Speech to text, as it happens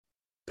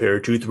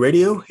Paratruth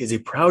Radio is a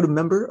proud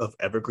member of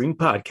Evergreen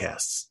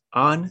Podcasts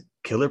on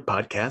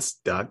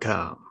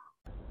killerpodcast.com.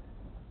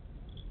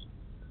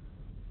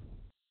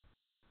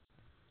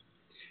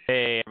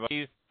 Hey,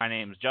 everybody. My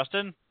name is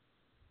Justin.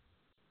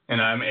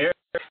 And I'm Eric.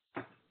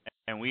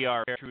 And we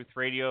are Truth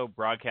Radio,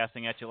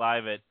 broadcasting at you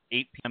live at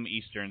 8 p.m.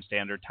 Eastern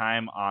Standard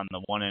Time on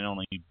the one and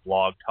only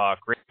Blog Talk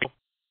Radio.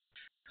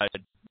 I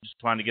just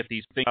wanted to get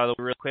these things out of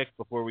the way real quick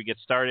before we get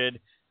started.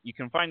 You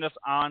can find us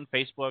on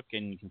Facebook,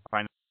 and you can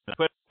find us on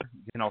Twitter.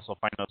 You can also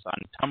find us on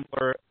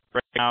Tumblr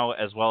right now,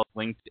 as well as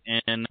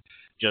LinkedIn.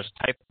 Just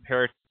type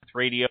Paratruth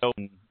Radio,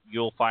 and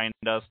you'll find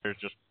us. There's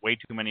just way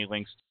too many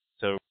links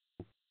to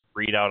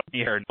read out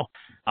here. You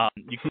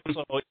can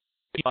also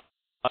email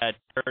at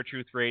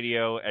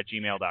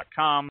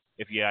paratruthradio@gmail.com.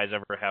 If you guys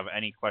ever have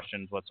any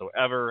questions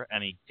whatsoever,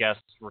 any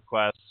guest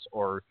requests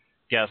or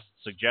guest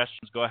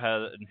suggestions, go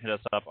ahead and hit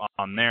us up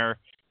on there.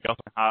 You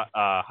also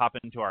hop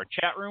into our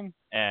chat room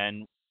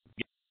and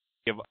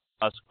give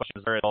us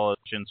questions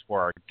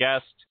for our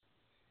guest.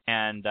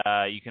 And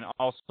you can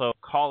also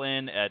call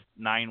in at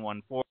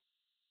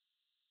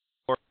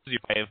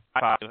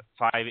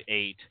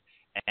 914-558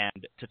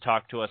 and to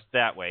talk to us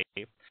that way.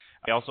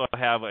 I also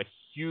have a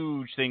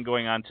huge thing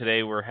going on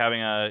today. We're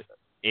having a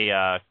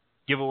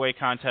giveaway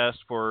contest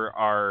for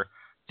our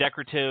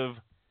decorative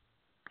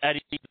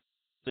Eddie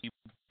the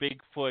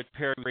Bigfoot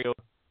Paratruth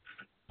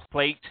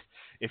plate.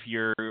 If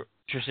you're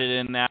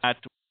interested in that,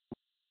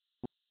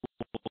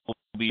 we'll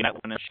be at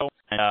one show,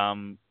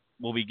 and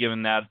we'll be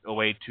giving that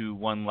away to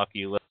one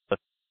lucky listener.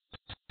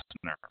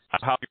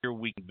 How's your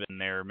week been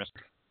there,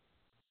 Mister?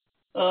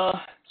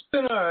 It's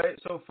been all right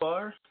so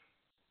far.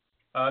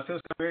 It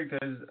feels kind of weird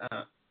because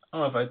I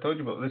don't know if I told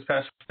you, but this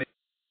past week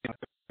I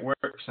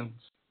work since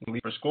we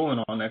leave for school and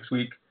all next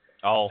week.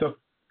 Oh. So it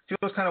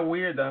feels kind of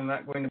weird that I'm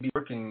not going to be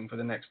working for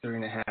the next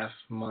 3.5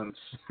 months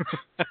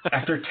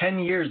after 10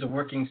 years of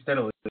working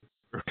steadily.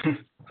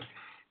 It's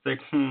like,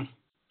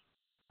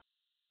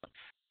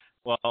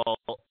 Well,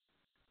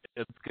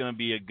 it's going to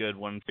be a good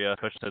one for you,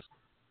 especially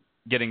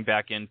getting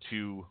back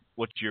into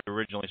what you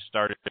originally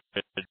started.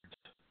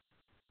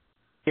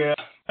 Yeah,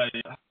 I'm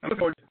looking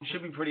forward. It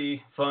should be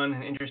pretty fun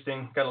and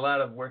interesting. Got a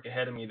lot of work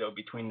ahead of me, though,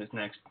 within the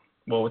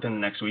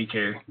next week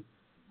here.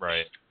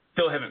 Right.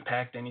 Still haven't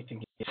packed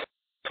anything yet.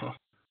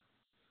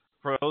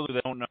 For those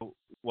who don't know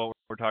what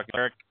we're talking about,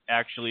 Eric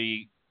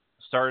actually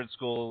started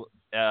school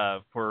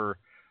for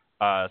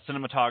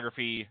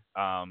cinematography,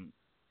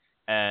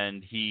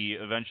 and he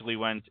eventually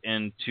went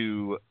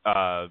into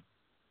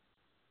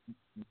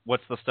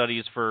what's the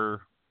studies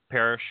for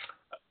Parrish?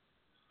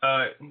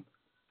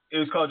 It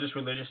was called just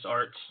religious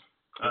arts.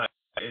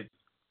 It's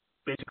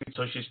basically an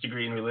associate's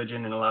degree in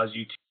religion and allows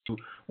you to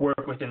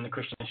work within the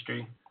Christian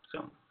history.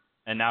 So.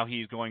 And now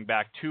he's going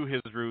back to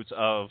his roots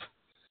of.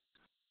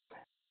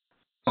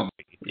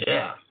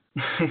 Yeah.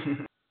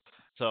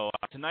 So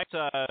tonight,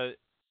 we've got a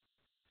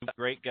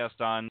great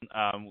guest on.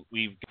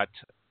 We've got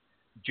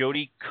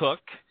Jody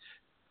Cook.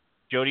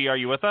 Jody, are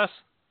you with us?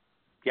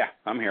 Yeah,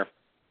 I'm here.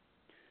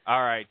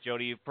 All right,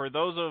 Jody. For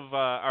those of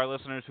our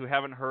listeners who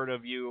haven't heard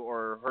of you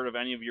or heard of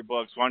any of your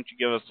books, why don't you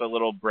give us a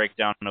little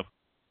breakdown of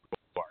who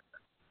you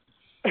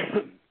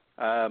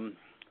are?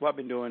 Well, I've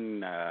been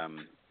doing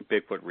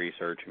Bigfoot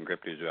research and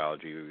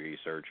cryptozoology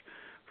research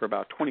for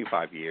about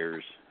 25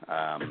 years.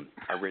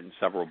 I've written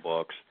several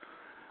books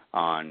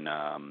on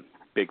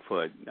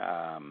Bigfoot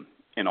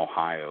in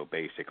Ohio,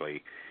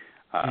 basically.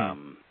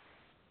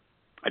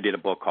 I did a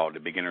book called The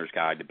Beginner's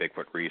Guide to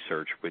Bigfoot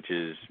Research, which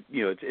is,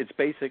 it's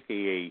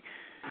basically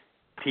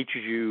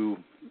teaches you,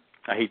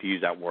 I hate to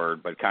use that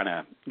word, but kind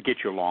of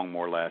gets you along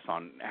more or less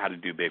on how to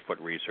do Bigfoot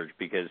research,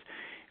 because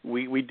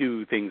we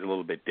do things a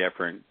little bit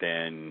different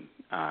than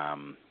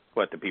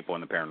what the people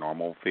in the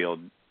paranormal field,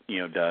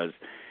 does.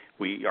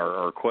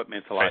 Our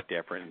equipment's a lot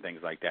different and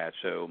things like that.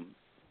 So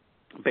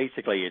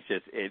basically, it's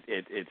just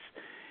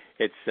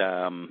it's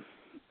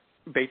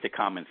basic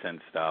common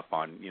sense stuff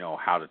on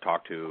how to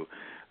talk to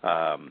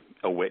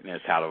a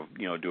witness, how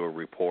to do a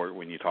report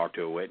when you talk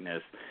to a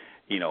witness,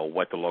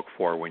 what to look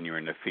for when you're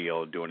in the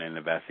field doing an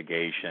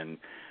investigation,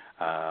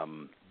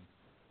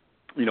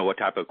 what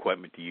type of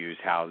equipment to use,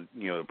 how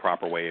the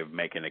proper way of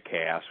making a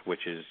cast,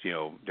 which is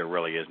there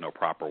really is no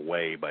proper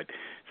way, but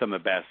some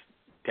of the best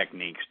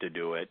techniques to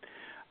do it.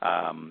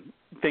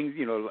 Things,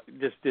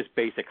 just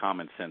basic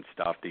common sense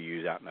stuff to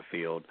use out in the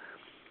field.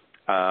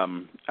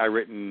 I've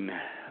written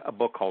a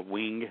book called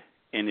Winged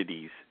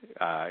Entities.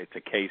 It's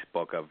a case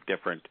book of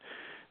different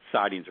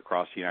sightings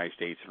across the United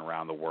States and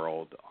around the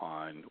world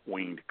on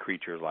winged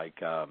creatures like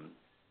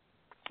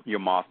your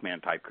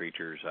Mothman type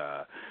creatures,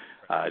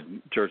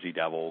 Jersey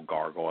Devil,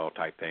 gargoyle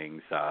type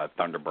things,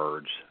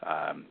 Thunderbirds,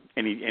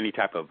 any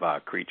type of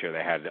creature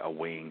that had a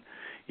wing,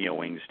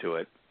 wings to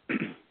it.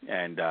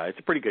 And it's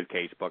a pretty good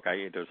case book.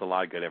 There's a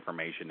lot of good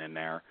information in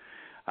there.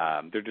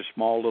 They're just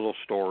small little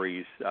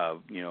stories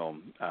of,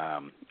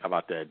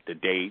 about the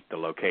date, the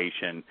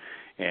location,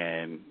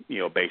 and,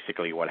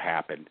 basically what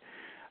happened.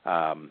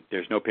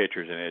 There's no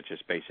pictures in it. It's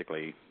just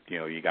basically,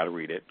 you got to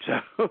read it.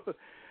 So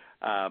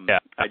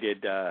I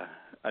did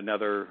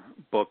another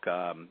book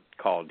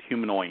called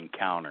Humanoid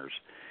Encounters,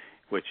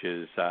 which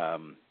is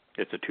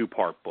it's a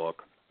 2-part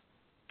book,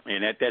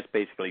 and that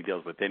basically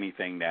deals with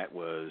anything that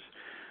was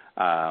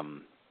a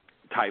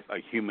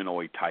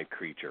humanoid type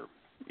creature,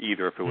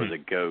 either if it was a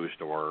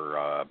ghost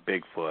or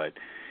Bigfoot,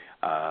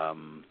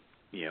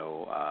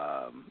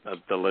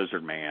 the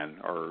lizard man,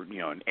 or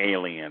an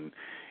alien,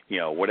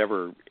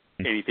 whatever,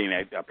 anything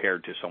that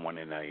appeared to someone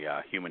in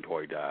a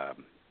humanoid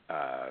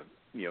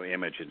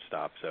image and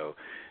stuff. So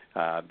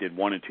did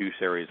 1 and 2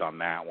 series on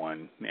that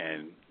one,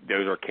 and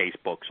those are case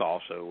books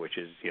also, which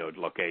is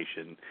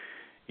location,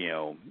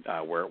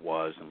 where it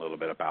was and a little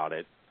bit about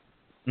it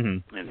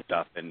and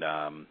stuff. And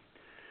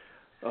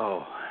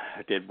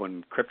I did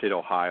one Cryptid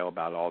Ohio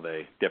about all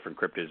the different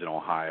cryptids in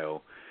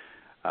Ohio.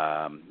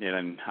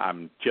 And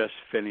I'm just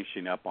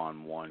finishing up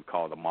on one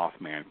called the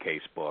Mothman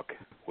Case Book,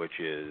 which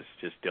is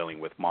just dealing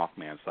with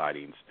Mothman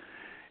sightings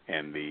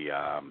in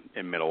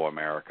Middle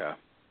America.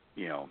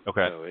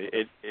 Okay. So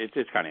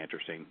it's kind of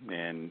interesting.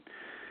 And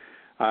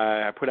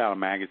I put out a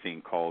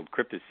magazine called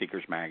Cryptid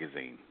Seekers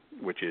Magazine,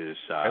 which is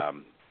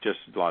just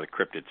a lot of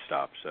cryptid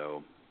stuff.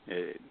 So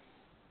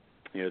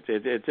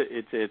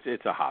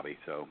it's a hobby.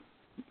 So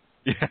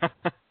yeah.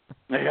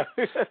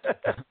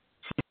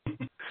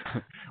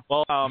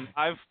 Well,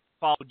 I've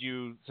followed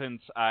you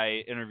since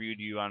I interviewed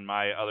you on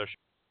my other show,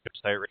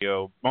 Site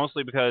Radio,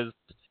 mostly because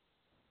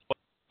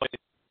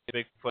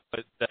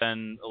Bigfoot,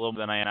 then a little bit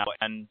than I am now,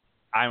 and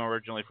I'm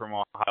originally from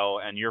Ohio,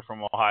 and you're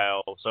from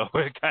Ohio, so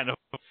it kind of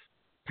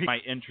piqued my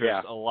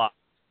interest a lot.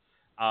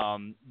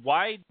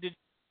 Why did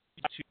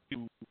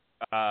you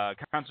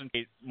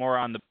concentrate more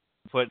on the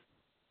Bigfoot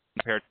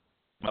compared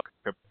to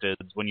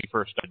cryptids when you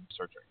first started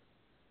searching?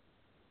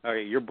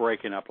 Okay, you're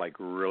breaking up like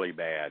really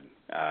bad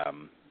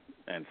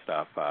and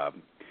stuff.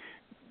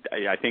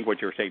 I think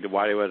what you were saying,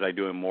 why was I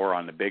doing more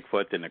on the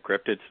Bigfoot than the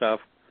cryptid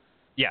stuff?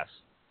 Yes.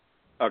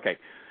 Okay.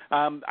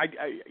 I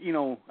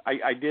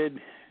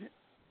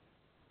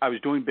was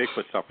doing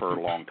Bigfoot stuff for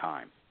a long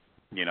time.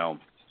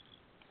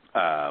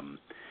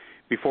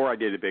 Before I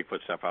did the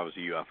Bigfoot stuff, I was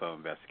a UFO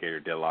investigator,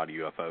 did a lot of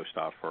UFO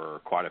stuff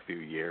for quite a few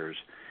years.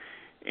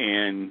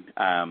 And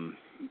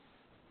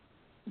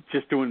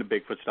just doing the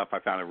Bigfoot stuff, I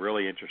found it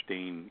really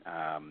interesting.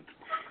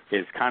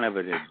 It's kind of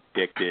an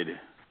addicted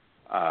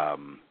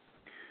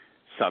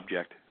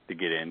subject to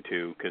get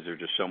into because there's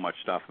just so much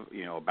stuff,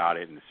 about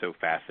it, and it's so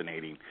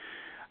fascinating.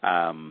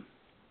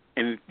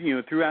 And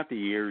throughout the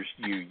years,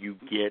 you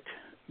get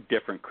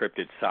different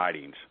cryptid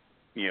sightings,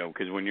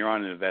 because when you're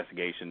on an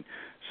investigation,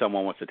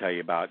 someone wants to tell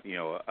you about,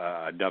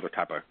 another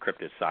type of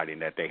cryptid sighting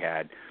that they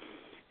had.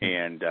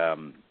 And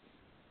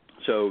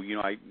so,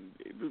 I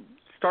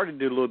started to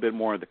do a little bit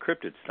more of the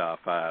cryptid stuff.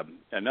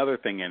 Another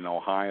thing in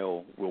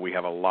Ohio where we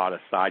have a lot of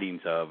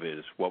sightings of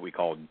is what we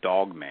call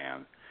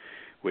Dogman,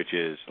 which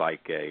is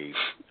like a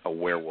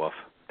werewolf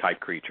type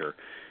creature.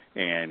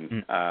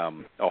 And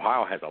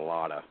Ohio has a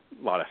lot of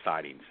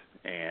sightings.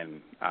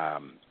 And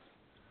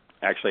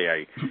actually,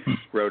 I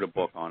wrote a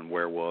book on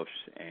werewolves,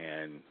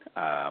 and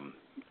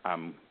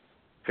I'm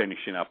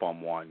finishing up on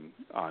one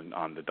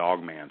on the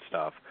Dogman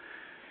stuff.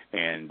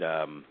 And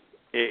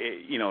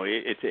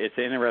it's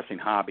an interesting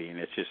hobby, and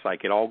it's just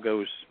like it's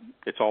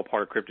all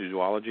part of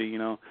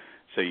cryptozoology,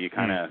 So you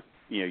kind of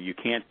you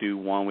can't do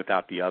one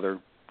without the other.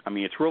 I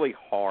mean, it's really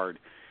hard,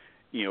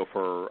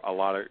 for a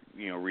lot of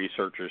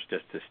researchers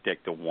just to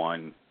stick to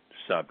one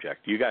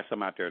subject. You got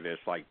some out there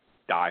that's like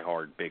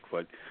diehard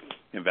Bigfoot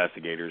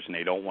investigators, and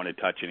they don't want to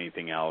touch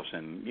anything else,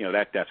 and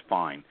that's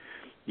fine,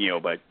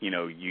 but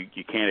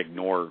you can't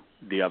ignore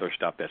the other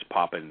stuff that's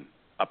popping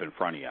up in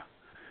front of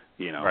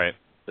you, Right.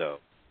 So,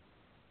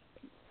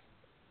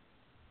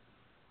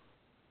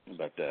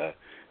 but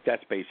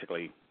that's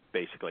basically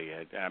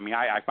it. I mean,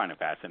 I find it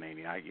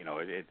fascinating.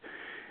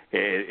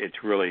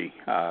 It's really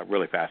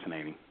really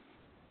fascinating.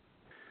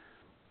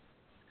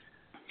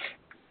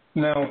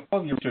 Now,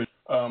 of your research,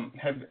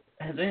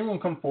 has anyone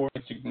come forward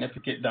with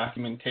significant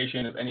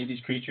documentation of any of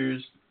these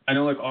creatures? I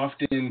know, like,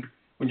 often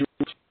when you're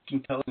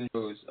watching television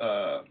shows,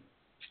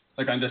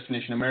 like on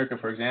Destination America,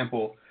 for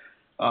example,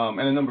 and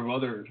a number of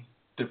other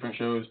different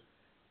shows,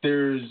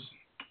 there's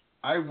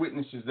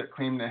eyewitnesses that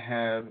claim to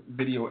have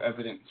video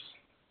evidence,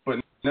 but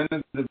none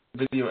of the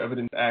video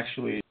evidence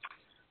actually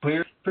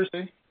clear, per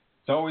se.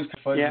 It's always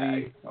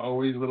fuzzy,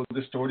 always a little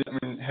distorted.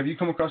 I mean, have you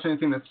come across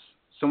anything that's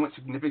somewhat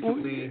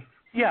significantly... Well,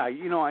 yeah,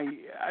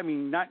 I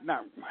mean, not.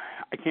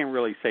 I can't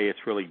really say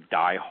it's really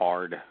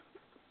die-hard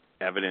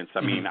evidence.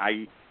 I mean,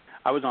 I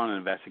was on an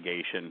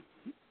investigation,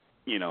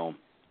 and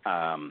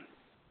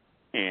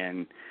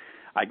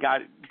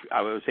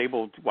I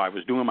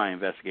was doing my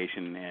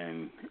investigation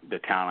in the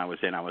town I was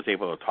in. I was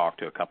able to talk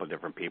to a couple of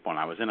different people, and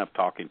I was ended up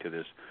talking to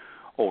this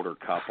older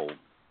couple.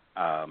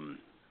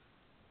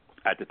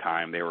 At the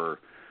time, they were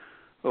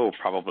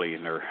probably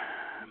in their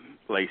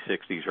late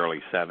 60s, early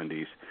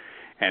 70s.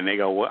 And they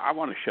go, well, I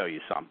want to show you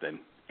something.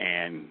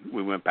 And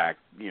we went back,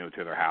 to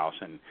their house,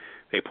 and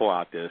they pull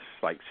out this,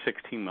 like,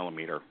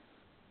 16-millimeter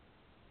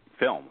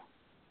film,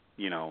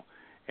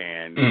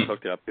 and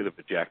hooked it up to the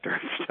projector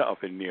and stuff.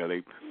 And,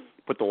 they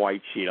put the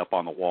white sheet up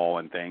on the wall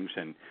and things,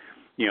 and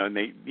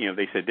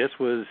they said this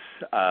was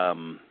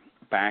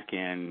back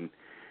in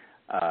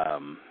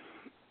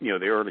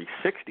the early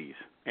 60s,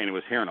 and it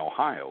was here in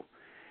Ohio,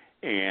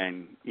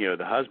 and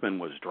the husband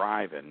was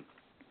driving,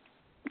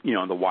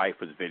 and the wife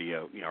was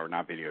or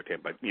not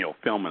videotape, but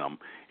filming them,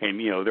 and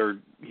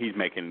he's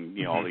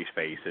making all these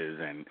faces,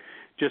 and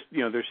just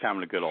they're just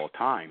having a good old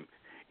time,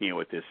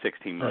 with this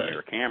 16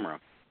 millimeter camera,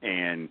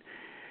 and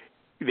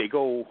they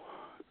go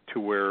to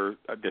where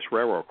this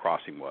railroad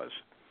crossing was,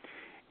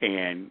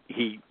 and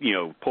he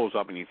pulls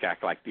up and he's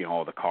acting like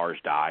all the cars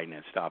died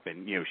and stuff,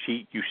 and you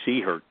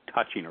see her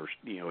touching her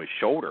his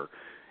shoulder,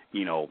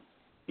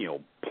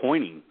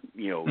 pointing,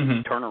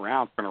 turn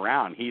around.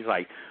 He's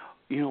like,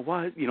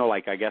 what?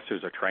 Like, I guess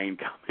there's a train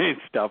coming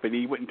and stuff, and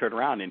he wouldn't turn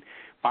around. And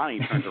finally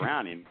he turns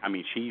around, and, I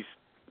mean,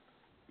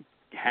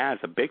 has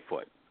a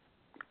Bigfoot.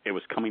 It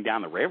was coming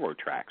down the railroad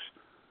tracks,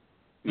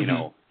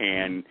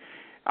 and,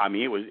 I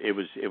mean, it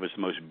was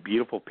the most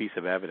beautiful piece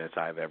of evidence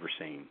I've ever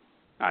seen.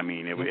 I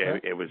mean, it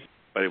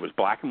was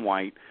black and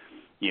white,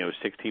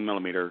 16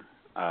 millimeter,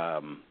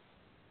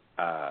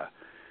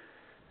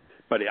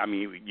 but I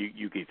mean,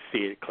 you could see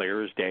it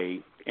clear as day,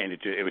 and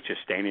it was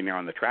just standing there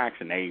on the tracks,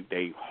 and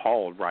they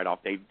hauled right off.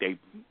 They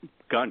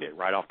gunned it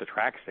right off the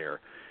tracks there,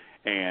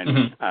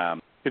 and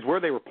it's where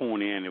they were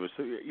pulling in. It was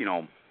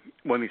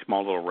one of these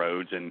small little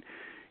roads, and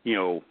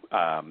it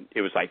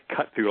was like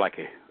cut through like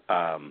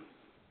a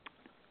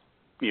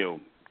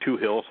two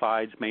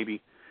hillsides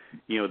maybe.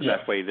 The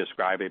best way to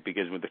describe it,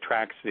 because with the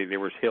tracks there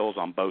was hills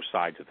on both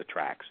sides of the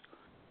tracks.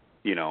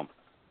 Okay.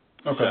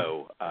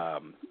 So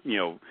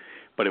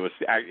but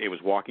it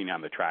was walking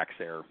down the tracks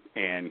there,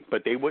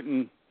 but they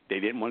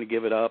didn't want to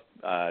give it up.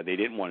 They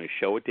didn't want to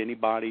show it to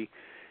anybody.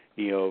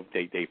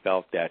 They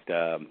felt that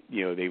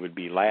they would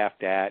be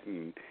laughed at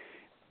and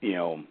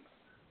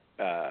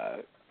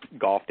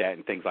golfed at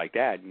and things like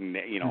that. And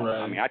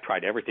I mean, I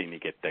tried everything to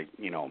get to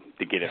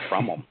get it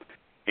from them,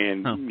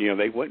 and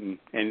they wouldn't.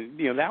 And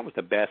that was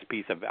the best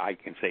piece of, I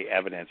can say,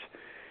 evidence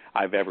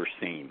I've ever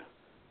seen.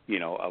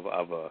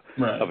 Of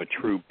a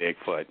true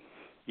Bigfoot.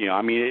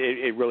 I mean,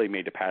 it really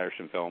made the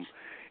Patterson film,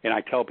 and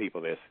I tell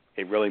people this,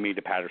 it really made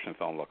the Patterson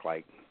film look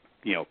like,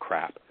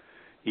 crap,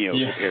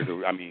 compared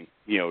to, I mean,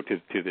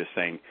 to this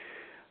thing.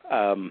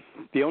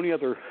 The only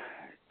other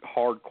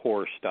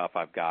hardcore stuff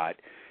I've got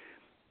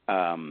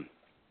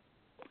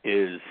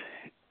is,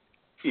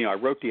 I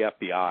wrote the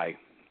FBI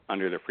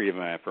under the Freedom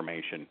of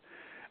Information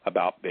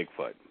about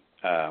Bigfoot,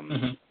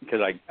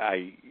 because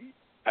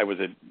I was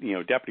a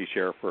deputy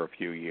sheriff for a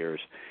few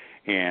years,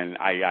 and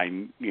I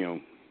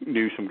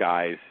knew some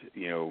guys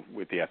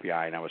with the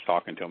FBI, and I was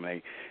talking to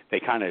them. They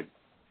kind of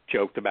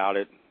joked about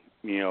it,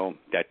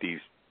 that these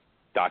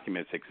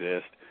documents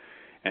exist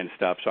and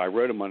stuff. So I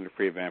wrote them under the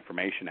Freedom of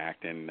Information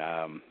Act, and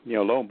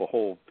lo and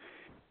behold,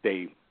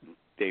 they've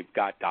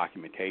got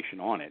documentation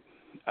on it.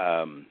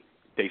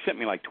 They sent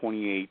me like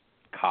 28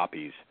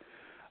 copies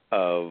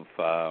of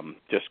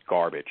just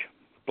garbage,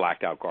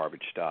 blacked out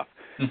garbage stuff.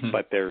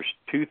 But there's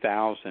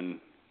 2,000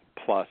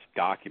 plus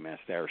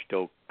documents that are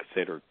still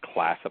considered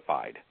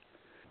classified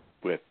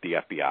with the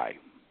FBI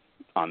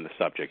on the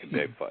subject of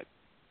Bigfoot.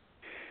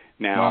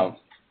 Now,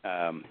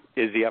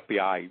 is the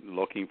FBI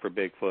looking for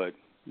Bigfoot?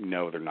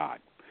 No, they're not.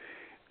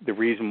 The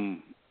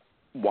reason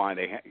why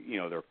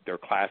they're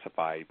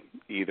classified,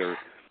 either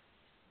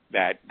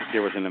that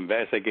there was an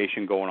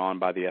investigation going on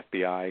by the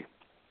FBI,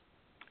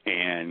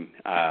 and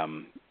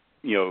an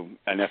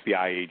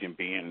FBI agent,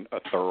 being a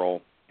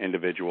thorough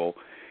individual,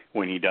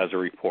 when he does a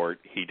report,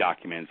 he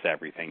documents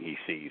everything he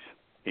sees.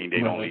 They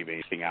don't leave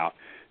anything out.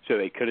 So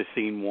they could have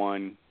seen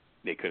one.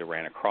 They could have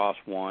ran across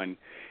one.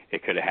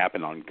 It could have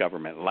happened on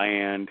government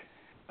land.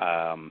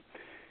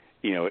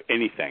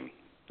 Anything.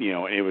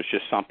 And it was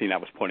just something that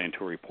was put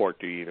into a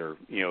report to either,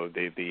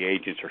 the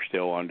agents are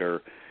still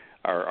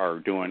are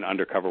doing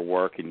undercover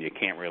work, and you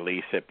can't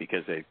release it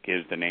because it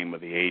gives the name of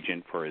the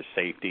agent for his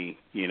safety,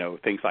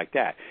 things like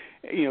that.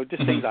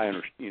 Just things I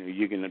understand,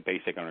 you can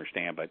basically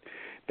understand, but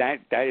that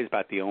is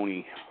about the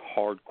only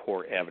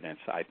hardcore evidence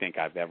I think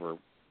I've ever,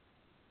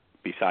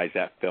 besides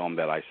that film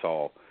that I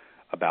saw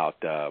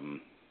about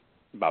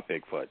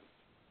Bigfoot.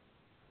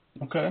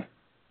 Okay.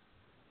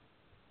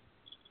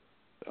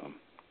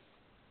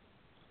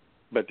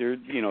 But there's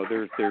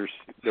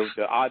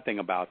the odd thing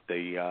about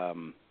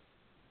the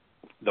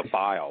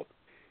file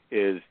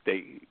is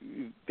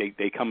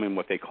they come in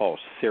what they call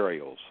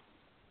serials.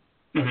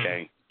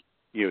 Okay,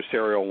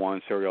 serial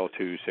 1, serial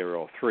 2,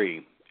 serial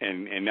 3,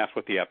 and that's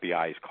what the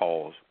FBI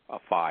calls a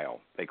file.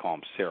 They call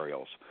them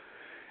serials.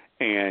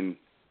 And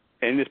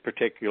in this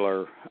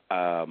particular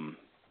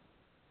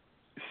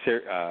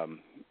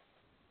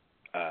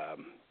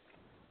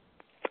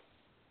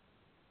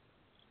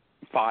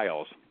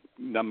files,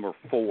 number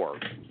 4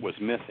 was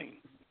missing.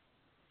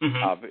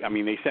 I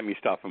mean, they sent me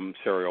stuff from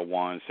serial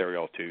 1,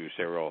 serial 2,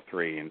 serial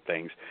 3, and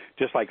things,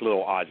 just like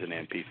little odds and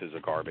end pieces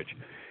of garbage.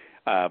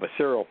 But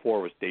serial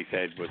 4 they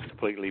said was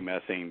completely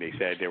missing. They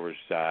said there was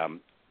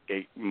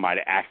it might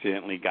have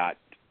accidentally got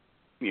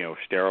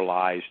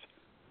sterilized,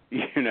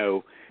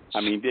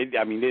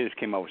 They just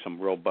came up with some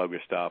real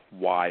bogus stuff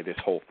why this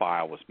whole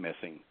file was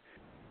missing.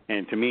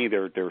 And to me,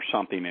 there's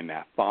something in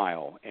that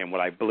file. And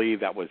what I believe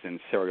that was in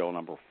serial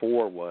number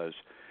 4 was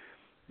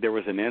there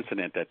was an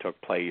incident that took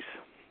place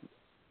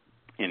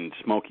in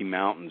Smoky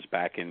Mountains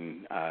back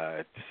in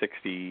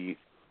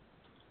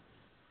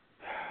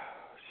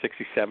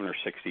 67 or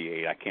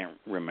 68. I can't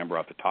remember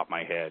off the top of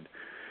my head.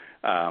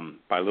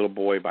 By a little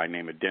boy by the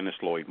name of Dennis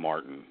Lloyd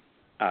Martin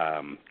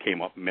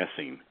came up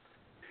missing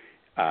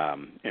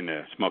in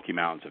the Smoky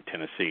Mountains of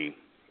Tennessee.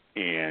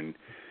 And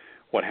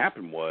what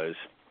happened was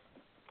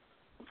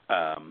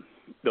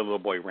the little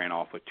boy ran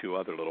off with 2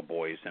 other little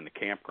boys in the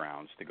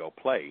campgrounds to go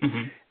play.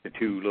 Mm-hmm. The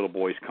 2 little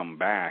boys come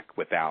back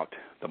without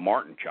the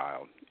Martin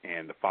child.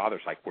 And the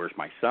father's like, "Where's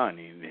my son?"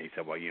 And he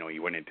said, "Well, he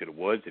went into the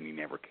woods and he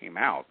never came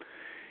out.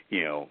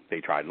 They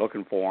tried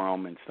looking for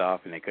him and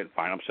stuff, and they couldn't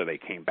find him, so they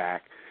came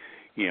back,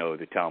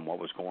 to tell him what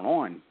was going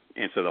on."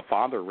 And so the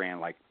father ran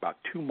like about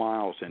 2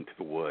 miles into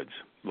the woods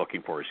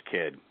looking for his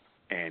kid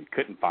and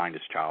couldn't find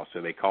his child.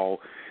 So they call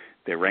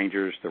the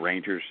Rangers. The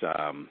Rangers,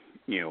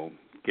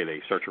 get a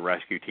search and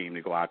rescue team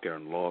to go out there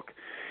and look.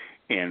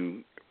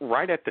 And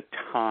right at the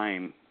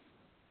time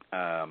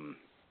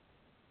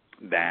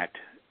that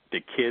the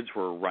kids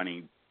were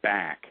running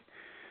back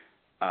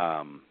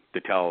to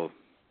tell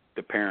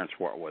the parents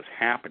what was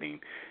happening,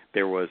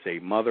 there was a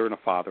mother and a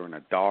father and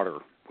a daughter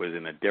was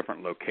in a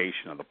different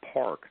location of the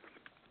park,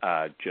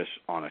 just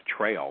on a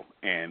trail,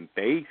 and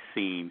they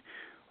seen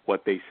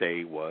what they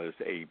say was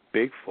a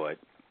Bigfoot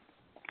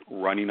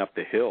running up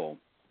the hill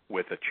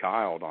with a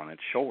child on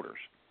its shoulders,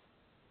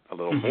 a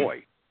little mm-hmm.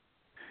 boy.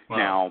 Wow.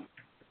 Now,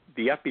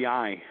 the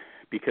FBI,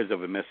 because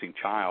of a missing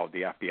child,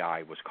 the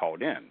FBI was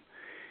called in.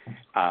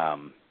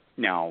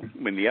 Now,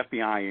 when the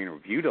FBI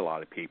interviewed a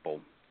lot of people,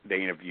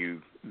 they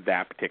interviewed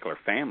that particular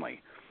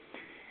family,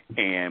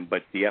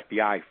 but the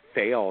FBI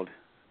failed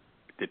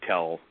to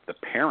tell the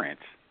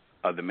parents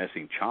of the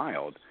missing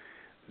child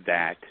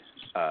that,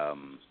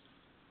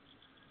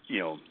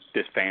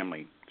 this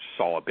family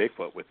saw a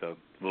Bigfoot with a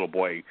little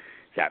boy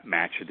that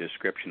matched the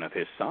description of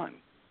his son.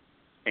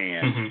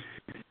 And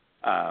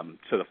mm-hmm.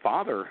 So the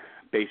father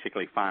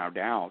basically found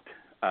out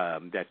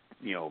that,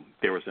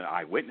 there was an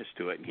eyewitness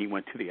to it, and he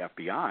went to the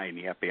FBI, and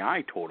the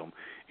FBI told him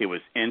it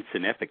was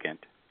insignificant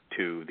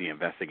to the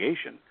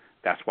investigation.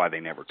 That's why they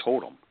never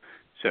told him.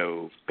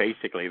 So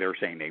basically they're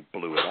saying they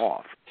blew it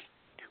off.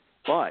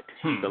 But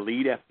the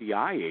lead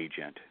FBI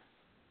agent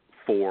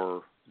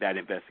for that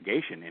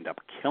investigation ended up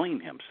killing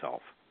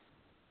himself,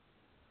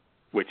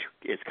 which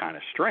is kind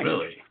of strange.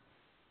 Really?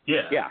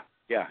 Yeah.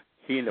 Yeah.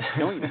 He ended up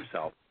killing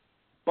himself.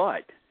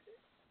 But,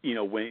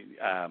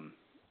 when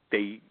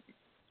the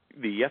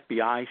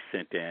FBI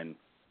sent in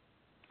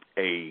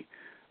a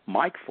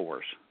Mike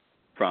Force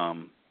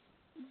from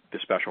the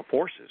Special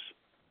Forces.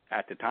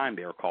 At the time,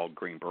 they were called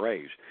Green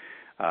Berets.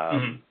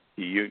 Mm-hmm.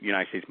 The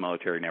United States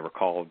military never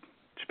called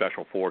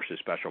Special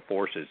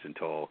Forces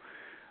until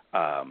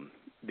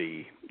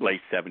the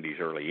late 70s,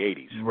 early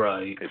 80s.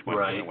 Right, is when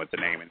they went with the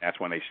name, and that's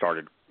when they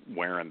started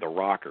wearing the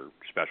rocker,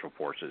 Special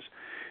Forces.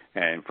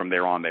 And from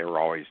there on, they were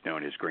always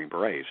known as Green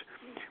Berets.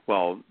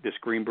 Well, this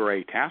Green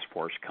Beret task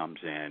force comes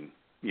in,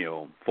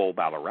 full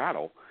battle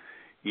rattle,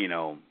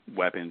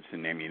 weapons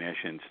and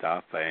ammunition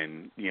stuff,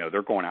 and,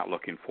 they're going out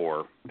looking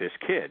for this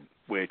kid,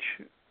 which,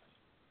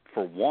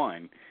 for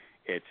one,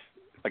 it's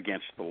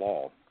against the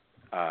law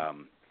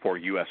for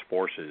U.S.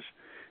 forces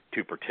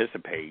to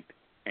participate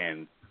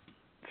in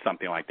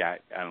something like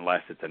that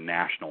unless it's a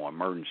national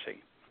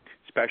emergency,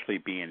 especially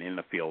being in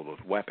the field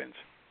with weapons.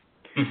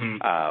 Mm-hmm.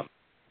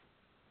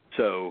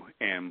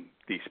 And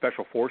the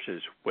Special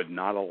Forces would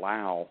not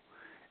allow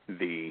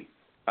the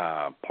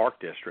Park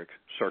District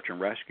search and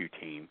rescue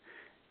team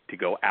to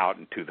go out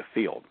into the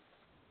field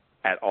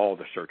at all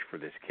to search for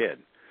this kid.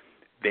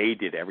 They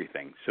did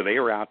everything. So they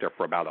were out there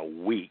for about a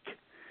week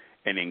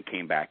and then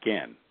came back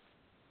in.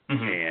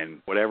 Mm-hmm.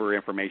 And whatever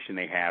information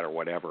they had or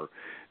whatever,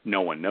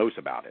 no one knows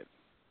about it.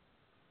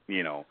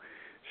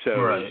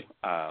 So right.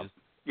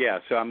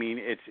 So I mean,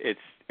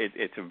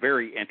 it's a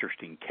very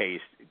interesting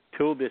case.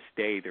 Till this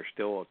day, there's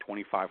still a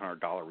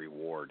 $2,500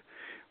 reward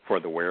for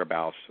the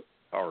whereabouts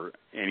or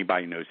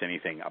anybody knows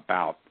anything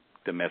about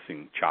the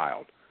missing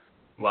child.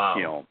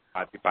 Wow.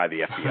 By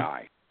the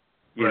FBI.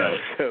 Right.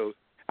 So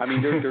I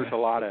mean, there's a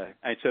lot of,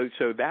 and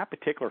so that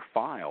particular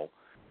file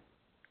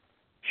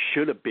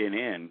should have been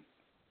in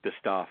the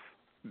stuff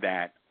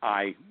that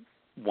I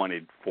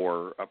wanted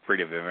for a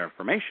Freedom of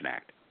Information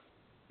Act.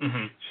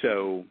 Mm-hmm.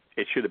 So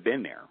it should have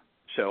been there.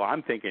 So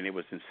I'm thinking it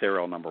was in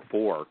serial number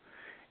 4,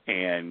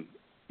 and,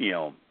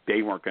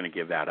 they weren't going to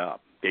give that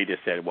up. They just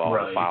said, well,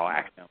 right. The file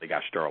accidentally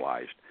got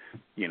sterilized,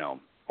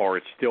 or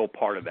it's still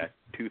part of that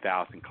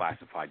 2,000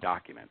 classified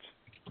documents.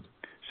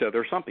 So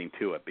there's something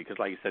to it because,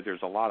 like you said,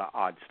 there's a lot of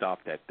odd stuff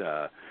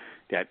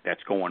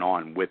that's going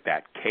on with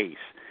that case.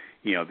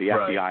 The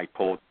FBI right.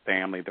 told the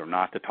family they're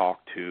not to talk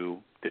to.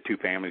 The 2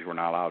 families were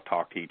not allowed to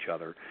talk to each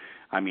other.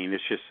 I mean,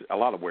 it's just a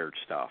lot of weird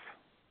stuff,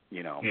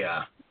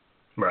 Yeah,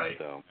 right.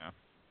 So,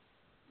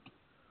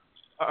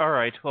 All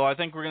right. Well, I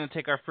think we're going to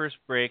take our first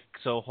break,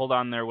 so hold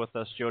on there with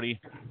us, Jody.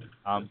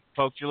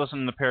 Folks, you're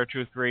listening to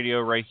Paratruth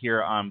Radio right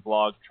here on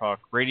Blog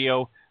Talk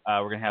Radio.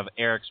 We're going to have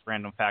Eric's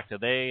Random Fact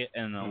of the Day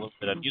and a little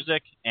bit of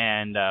music,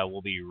 and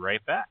we'll be right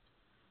back.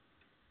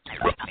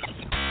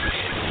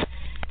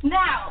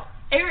 Now,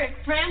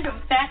 Eric's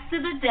Random Fact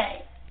of the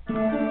Day.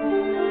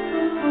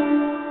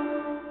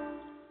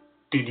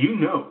 Did you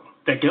know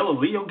that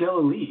Galileo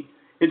Galilei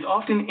is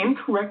often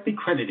incorrectly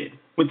credited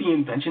with the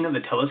invention of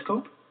the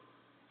telescope?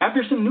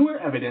 After some newer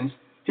evidence,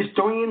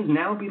 historians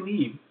now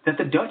believe that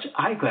the Dutch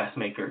eyeglass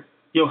maker,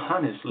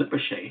 Johannes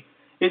Lippershey,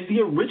 is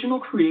the original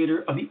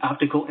creator of the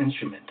optical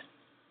instrument.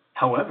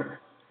 However,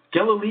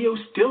 Galileo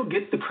still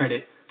gets the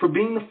credit for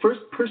being the first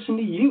person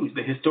to use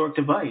the historic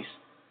device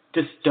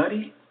to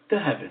study the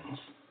heavens.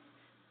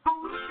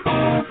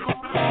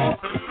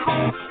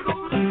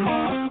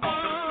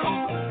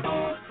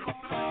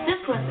 This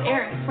was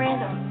Eric's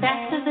Random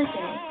Fact of the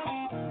Day.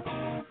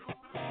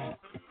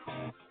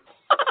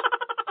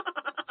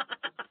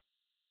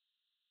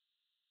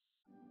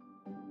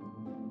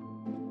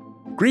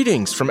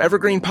 Greetings from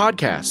Evergreen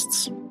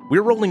Podcasts.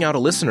 We're rolling out a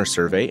listener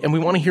survey, and we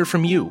want to hear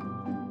from you.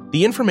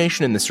 The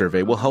information in the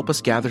survey will help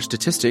us gather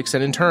statistics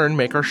and in turn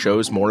make our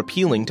shows more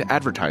appealing to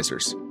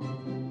advertisers.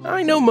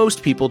 I know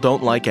most people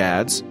don't like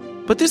ads,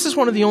 but this is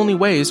one of the only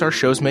ways our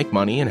shows make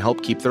money and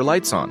help keep their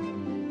lights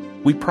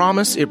on. We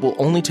promise it will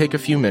only take a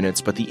few minutes,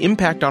 but the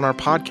impact on our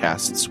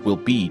podcasts will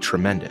be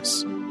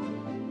tremendous.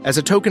 As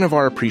a token of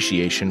our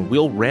appreciation,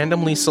 we'll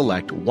randomly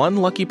select one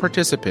lucky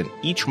participant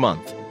each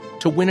month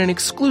to win an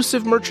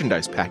exclusive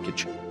merchandise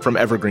package from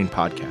Evergreen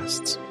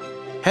Podcasts.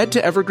 Head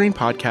to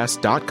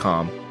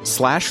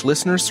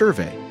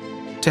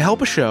evergreenpodcast.com/listenersurvey to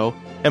help a show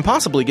and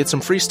possibly get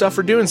some free stuff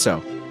for doing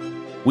so.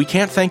 We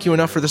can't thank you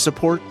enough for the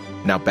support.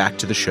 Now back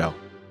to the show.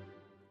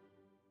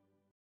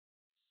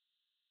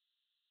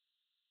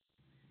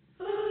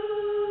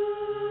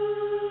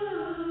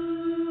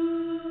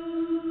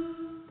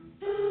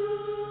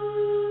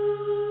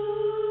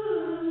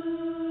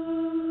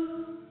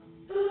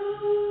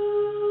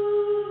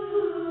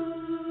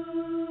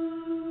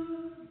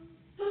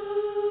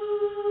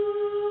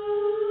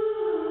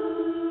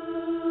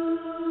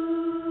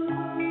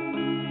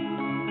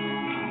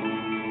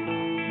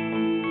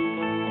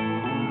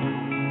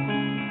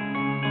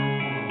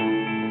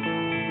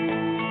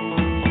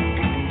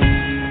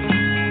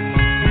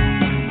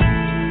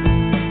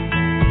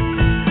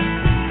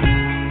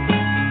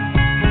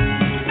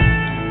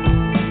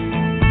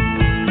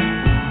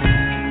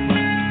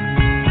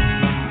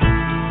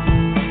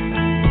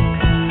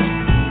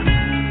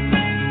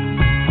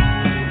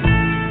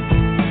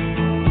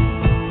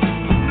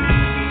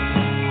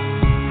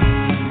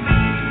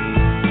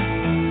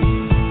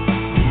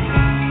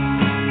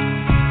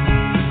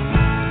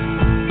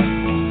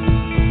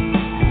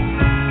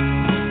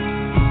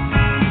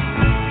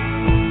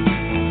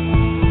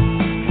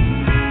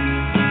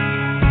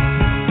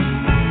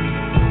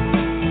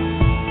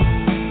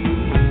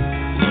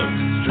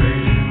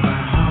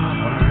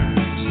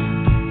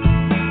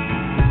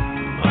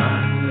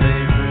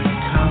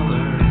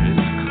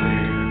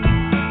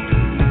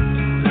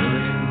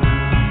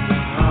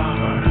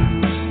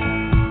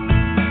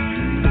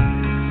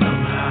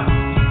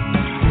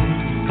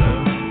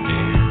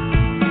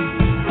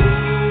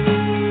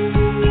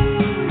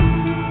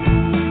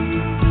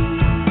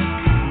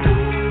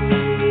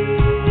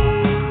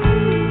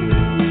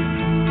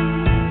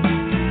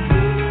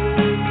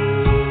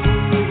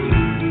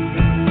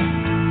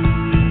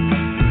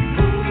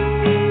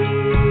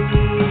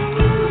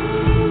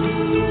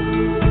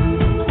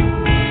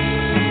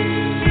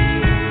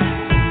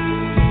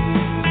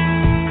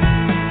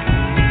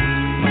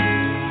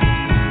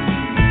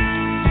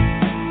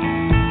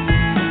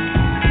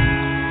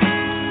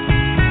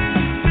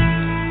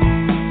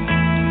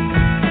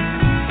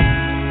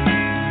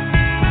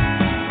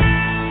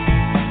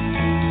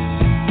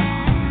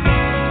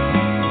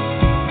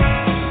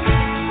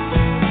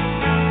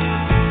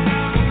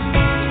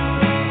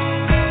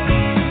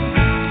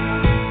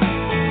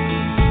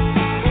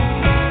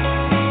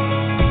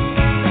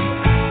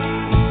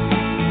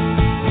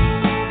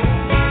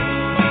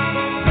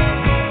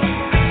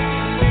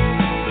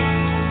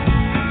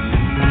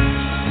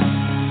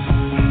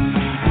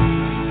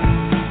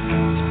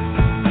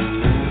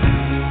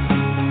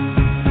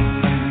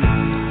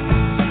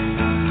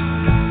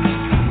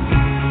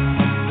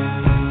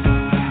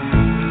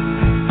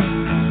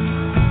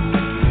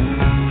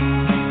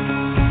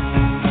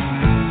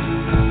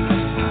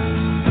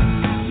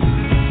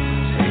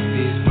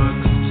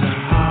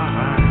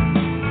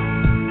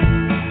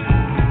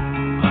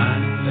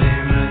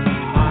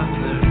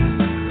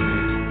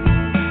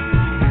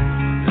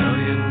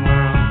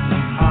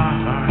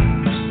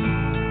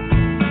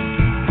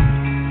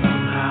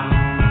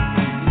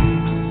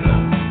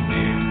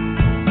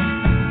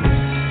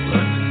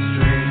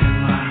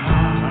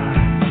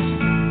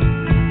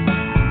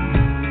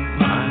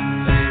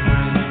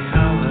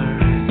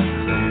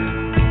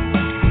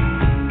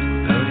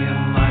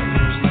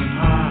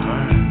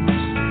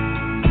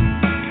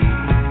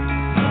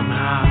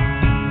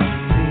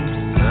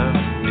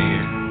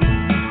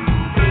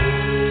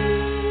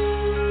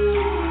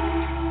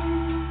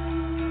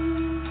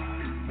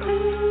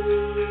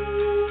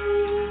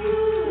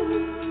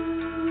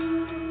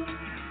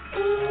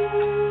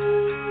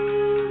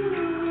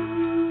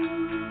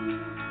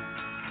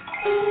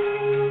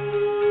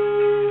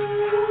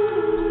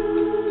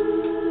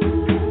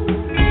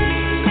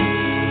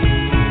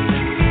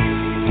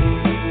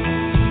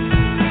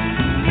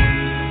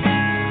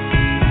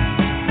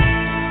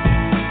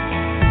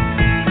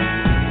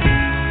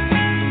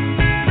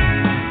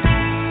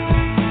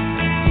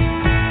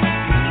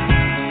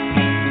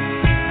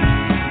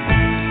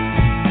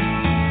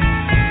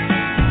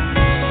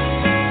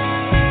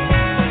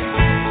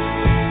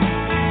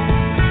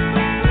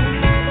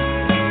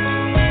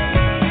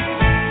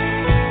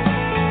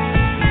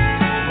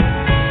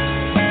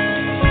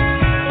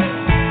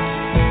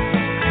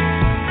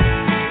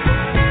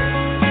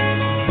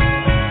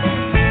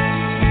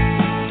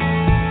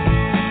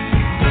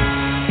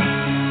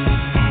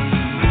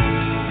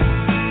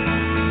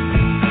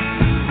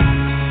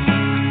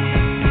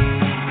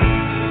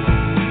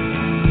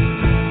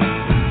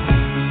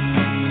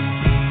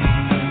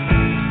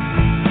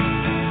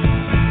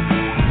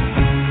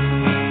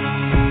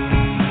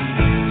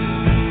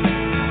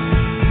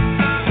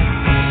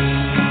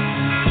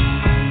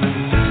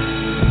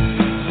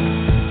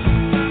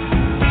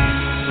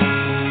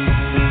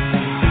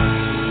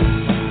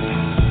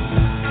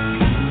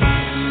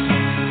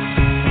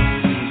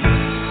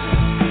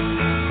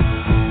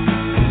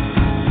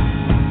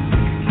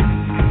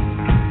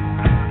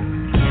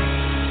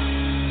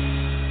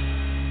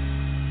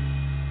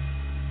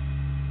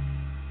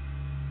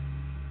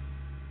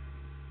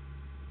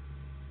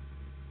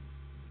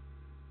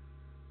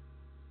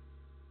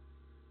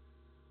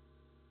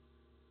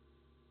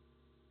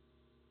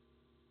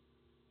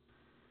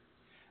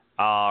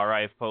 All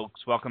right,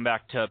 folks, welcome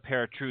back to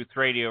Paratruth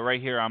Radio right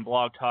here on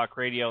Blog Talk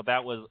Radio.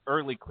 That was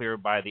early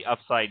cleared by the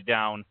Upside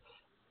Down.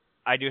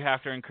 I do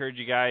have to encourage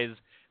you guys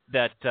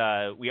that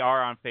we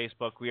are on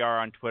Facebook, we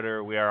are on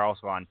Twitter, we are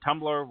also on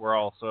Tumblr, we're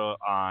also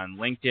on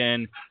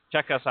LinkedIn.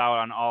 Check us out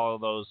on all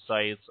of those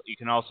sites. You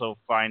can also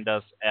find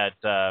us at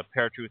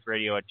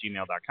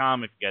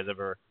paratruthradio@gmail.com if you guys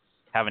ever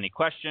have any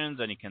questions,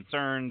 any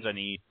concerns,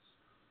 any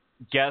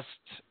guest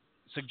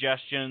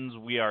suggestions.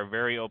 We are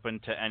very open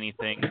to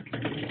anything.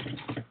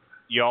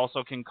 You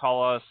also can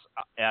call us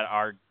at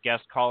our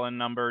guest call-in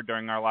number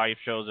during our live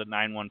shows at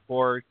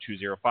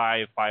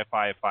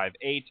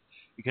 914-205-5558.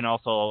 You can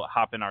also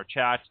hop in our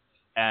chat,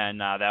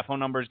 and that phone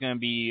number is going to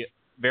be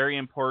very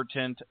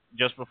important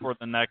just before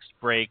the next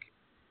break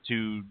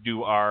to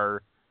do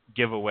our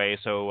giveaway.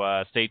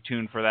 So stay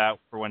tuned for that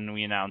for when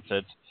we announce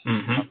it.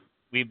 Mm-hmm.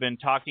 We've been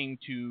talking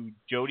to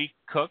Jody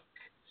Cook.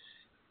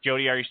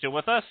 Jody, are you still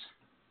with us?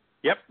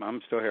 Yep,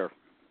 I'm still here.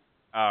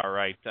 All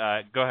right.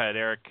 Go ahead,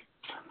 Eric.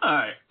 All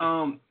right.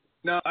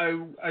 Now,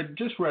 I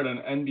just read on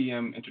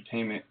NBM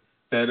Entertainment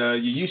that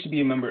you used to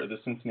be a member of the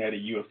Cincinnati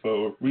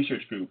UFO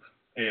Research Group,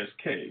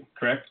 ASK,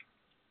 correct?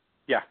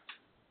 Yeah.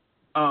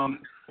 Now,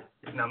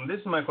 this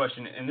is my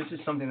question, and this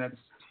is something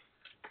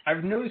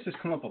I've noticed has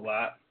come up a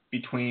lot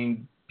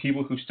between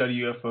people who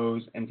study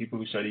UFOs and people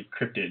who study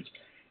cryptids.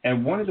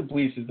 And one of the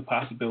beliefs is the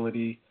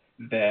possibility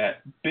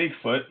that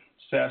Bigfoot,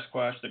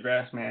 Sasquatch, the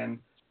Grassman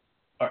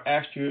are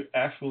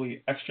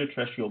actually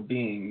extraterrestrial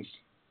beings,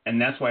 and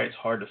that's why it's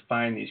hard to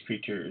find these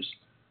creatures,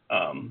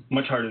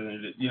 much harder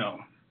than,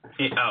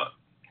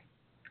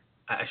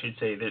 I should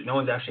say that no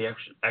one's actually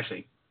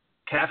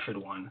captured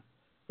one,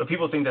 but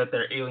people think that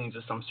they're aliens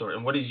of some sort.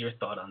 And what is your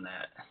thought on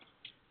that?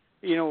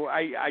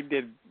 I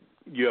did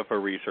UFO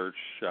research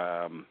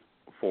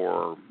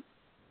for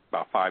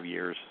about 5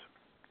 years,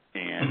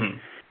 and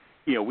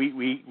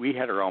we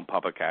had our own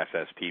public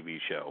access TV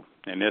show,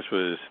 and this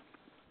was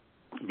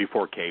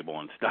before cable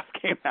and stuff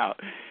came out.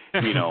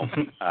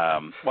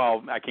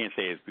 Well, I can't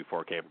say it's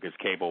before cable because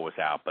cable was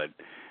out, but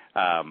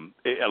a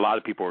lot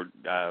of people were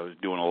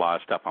doing a lot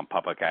of stuff on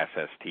public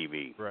access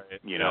TV. Right.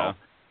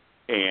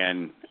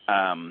 And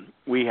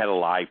we had a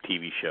live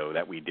TV show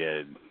that we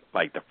did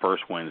like the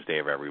first Wednesday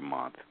of every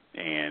month,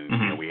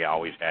 and we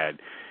always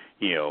had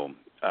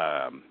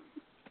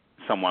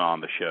someone on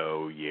the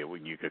show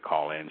when you could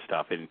call in and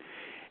stuff,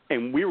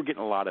 and we were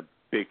getting a lot of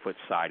Bigfoot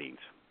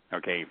sightings,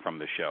 from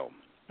the show.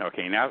 Now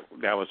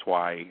that was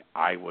why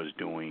I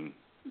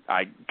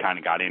kind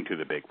of got into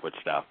the Bigfoot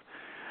stuff.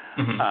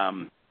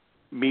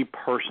 Me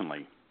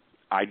personally,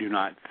 I do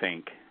not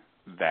think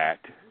that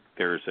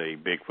there's a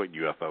Bigfoot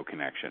UFO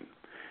connection.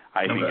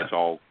 I think it's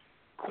all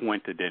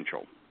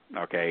coincidental,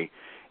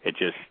 It's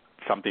just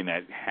something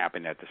that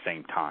happened at the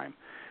same time.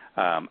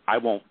 I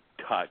won't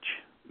touch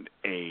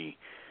a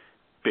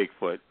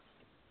Bigfoot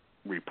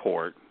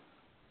report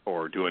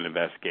or do an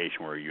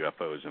investigation where a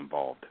UFO is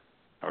involved,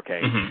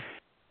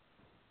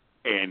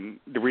 And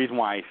the reason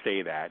why I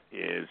say that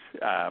is,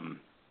 let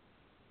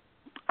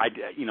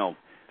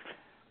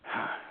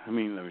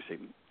me see.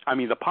 I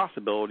mean, the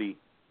possibility,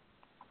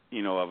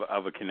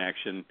 of a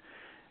connection,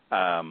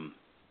 there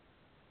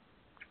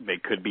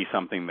could be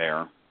something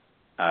there,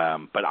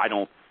 but I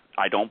don't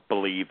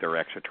believe they're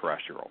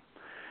extraterrestrial.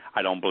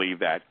 I don't believe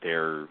that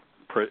they're,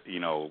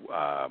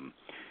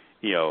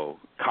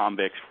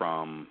 convicts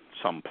from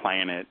some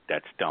planet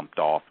that's dumped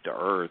off to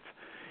Earth.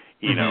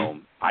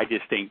 I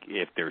just think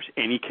if there's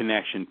any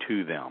connection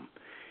to them,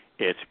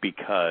 it's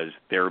because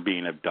they're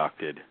being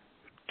abducted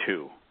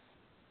too.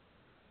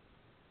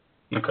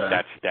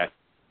 That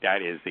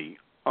is the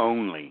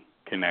only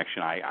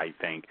connection I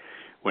think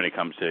when it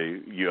comes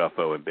to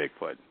UFO and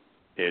Bigfoot,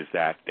 is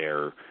that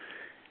they're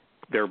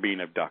being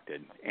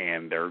abducted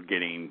and they're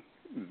getting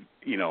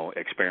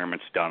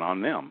experiments done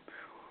on them,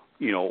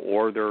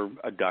 or they're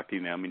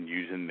abducting them and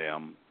using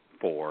them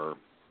for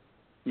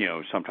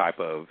some type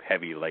of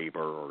heavy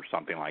labor or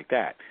something like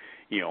that.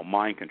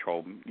 Mind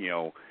control,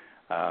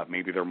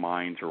 maybe their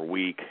minds are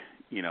weak,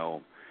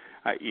 the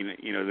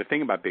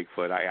thing about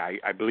Bigfoot,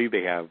 I believe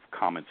they have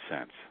common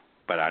sense,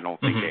 but I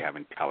don't think they have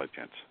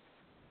intelligence.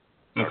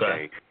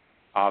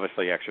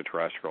 Obviously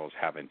extraterrestrials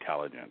have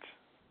intelligence.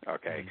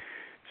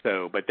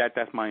 So, but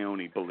that's my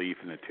only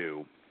belief in the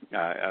two,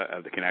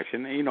 of the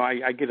connection.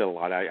 I get a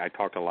lot. I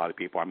talk to a lot of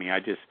people. I mean, I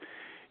just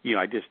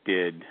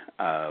did,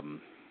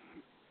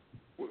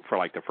 for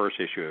like the first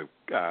issue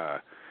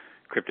of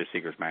Cryptid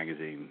Seekers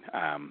magazine,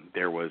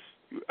 there was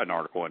an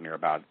article in there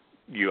about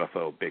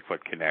UFO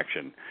Bigfoot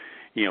connection,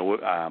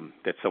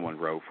 that someone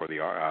wrote for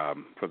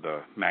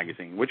the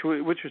magazine, which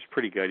was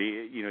pretty good.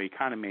 He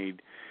kind of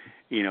made,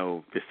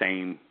 the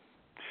same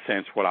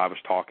sense what I was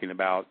talking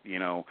about,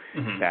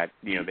 that,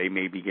 they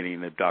may be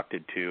getting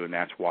abducted too, and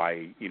that's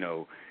why,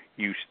 you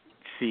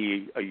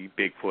see a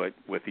Bigfoot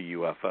with a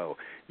UFO.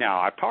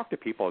 Now, I've talked to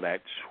people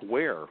that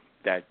swear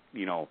that,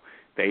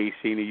 they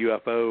seen a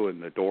UFO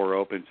and the door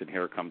opens and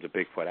here comes a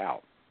Bigfoot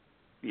out,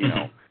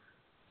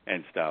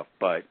 and stuff.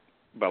 But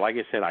like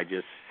I said, I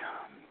just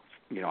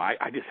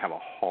have a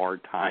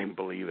hard time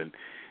believing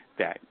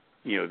that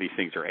these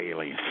things are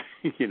aliens,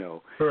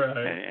 Right.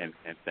 and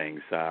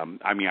things.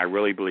 I mean, I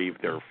really believe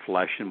they're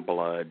flesh and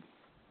blood,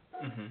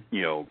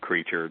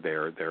 creature.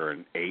 They're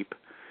an ape,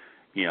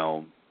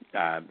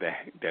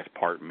 that's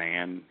part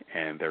man,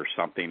 and there's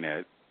something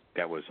that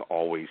was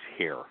always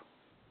here,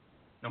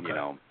 Okay.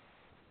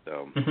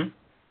 So.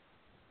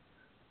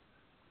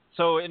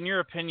 So, in your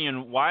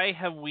opinion, why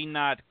have we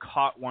not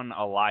caught one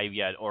alive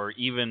yet, or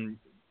even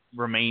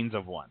remains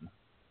of one?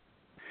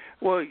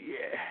 Well,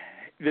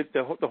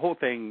 the whole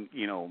thing,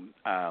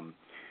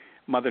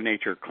 Mother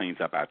Nature cleans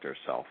up after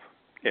herself.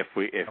 If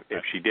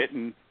she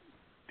didn't,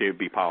 there'd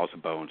be piles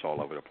of bones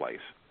all over the place.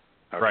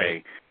 Okay.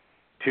 Right.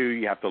 2,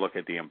 you have to look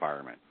at the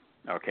environment.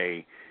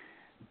 Okay.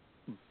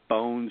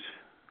 Bones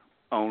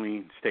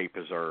only stay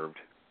preserved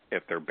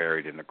if they're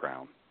buried in the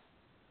ground.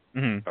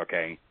 Mm-hmm.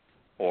 Okay.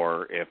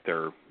 Or if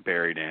they're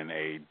buried in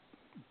a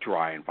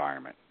dry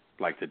environment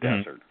like the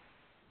desert.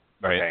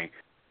 Right. Okay.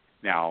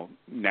 Now,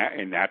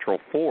 in natural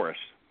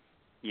forests,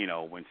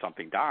 when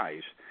something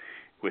dies,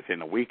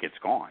 within a week it's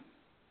gone.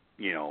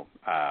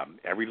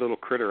 Every little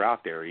critter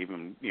out there,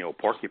 even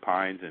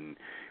porcupines and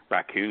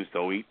raccoons,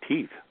 they'll eat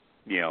teeth.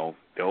 They'll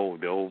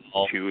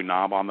chew a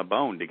knob on the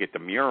bone to get the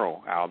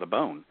marrow out of the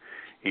bone,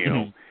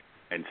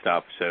 and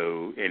stuff.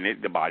 So,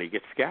 the body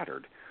gets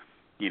scattered,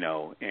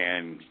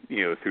 and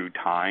through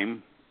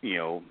time,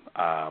 through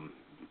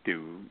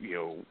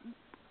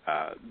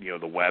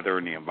the weather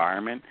and the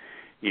environment,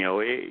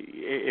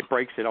 it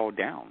breaks it all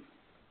down,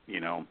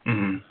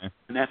 and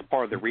that's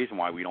part of the reason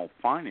why we don't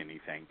find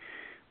anything.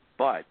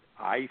 But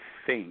I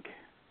think,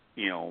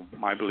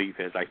 my belief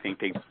is I think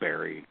they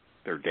bury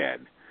their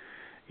dead.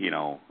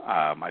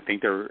 I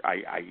think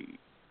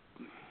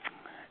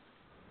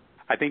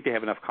I think they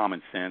have enough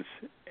common sense,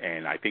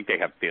 and I think they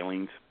have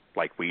feelings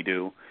like we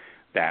do,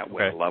 that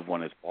when a loved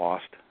one is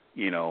lost,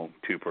 to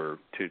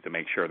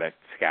make sure that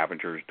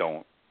scavengers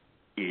don't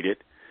eat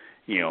it,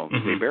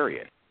 they bury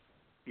it,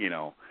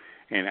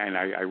 and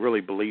I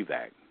really believe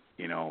that,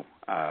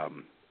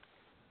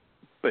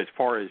 but as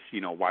far as,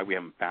 why we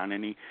haven't found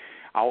any,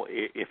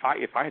 if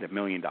I had $1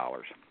 million,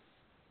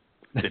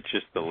 it's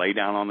just to lay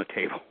down on the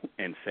table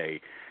and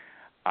say,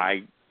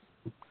 I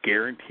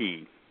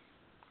guarantee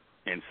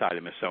inside the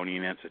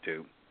Smithsonian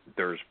Institute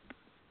there's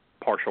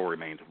partial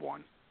remains of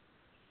one.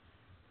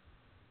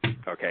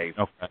 Okay.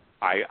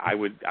 I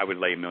would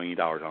lay $1 million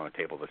on the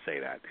table to say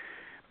that,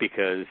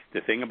 because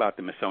the thing about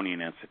the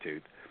Smithsonian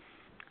Institute,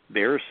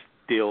 they're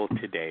still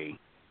today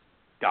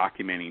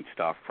documenting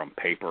stuff from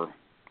paper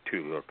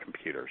to their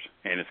computers,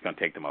 and it's going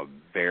to take them a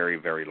very,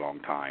 very long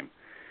time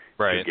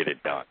to get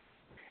it done.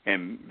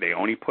 And they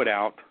only put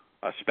out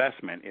a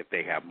specimen if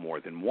they have more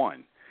than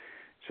one.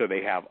 So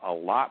they have a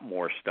lot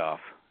more stuff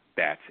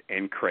that's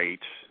in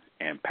crates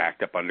and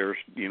packed up under,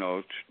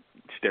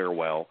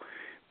 stairwell,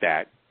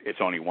 that it's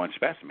only one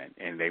specimen,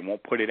 and they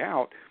won't put it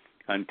out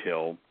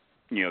until,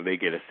 they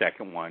get a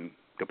second one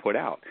to put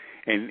out.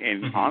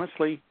 And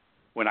honestly,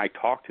 when I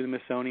talk to the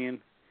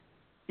Smithsonian,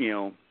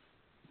 a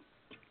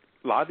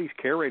lot of these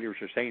curators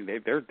are saying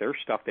there's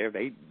stuff there,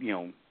 they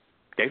don't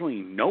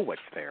even know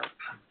what's there,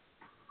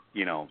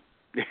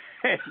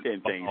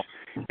 and things,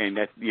 and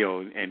that,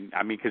 and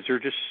I mean, because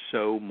there's just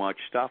so much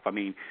stuff. I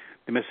mean,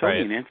 the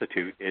Smithsonian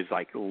Institute is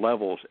like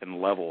levels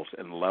and levels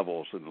and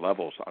levels and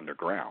levels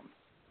underground,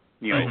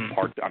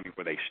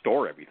 where they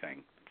store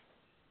everything,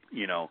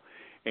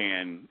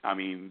 and I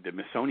mean, the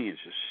Smithsonian is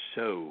just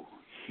so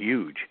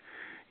huge,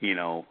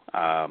 and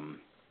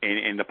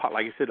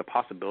like I said, the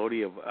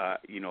possibility of, I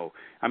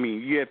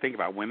mean, you have to think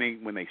about when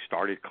they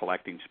started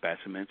collecting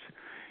specimens,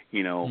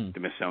 the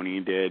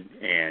Smithsonian did,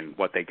 and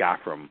what they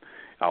got from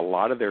a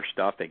lot of their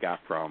stuff, they got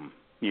from,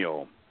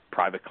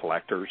 private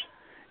collectors,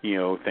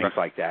 things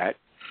like that,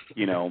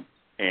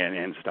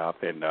 and stuff,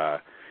 and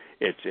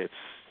it's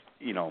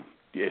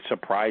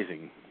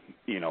surprising,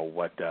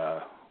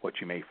 what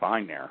you may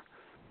find there,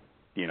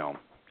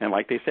 and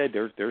like they said,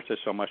 there's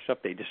just so much stuff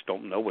they just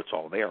don't know what's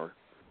all there.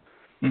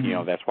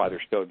 That's why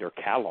they're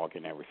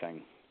cataloging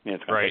everything. And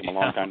it's going to take them a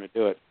long time to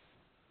do it.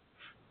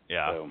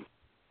 Yeah. So,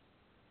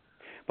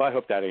 but I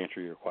hope that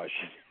answered your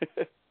question.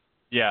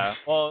 Yeah.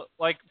 Well,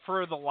 like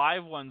for the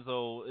live ones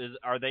though,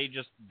 are they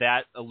just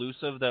that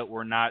elusive that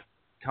we're not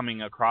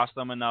coming across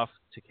them enough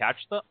to catch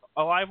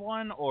a live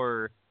one,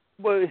 or?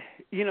 Well,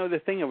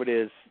 the thing of it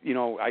is,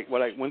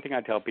 one thing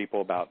I tell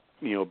people about,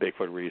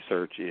 Bigfoot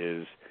research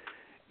is,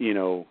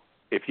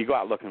 if you go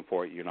out looking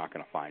for it, you're not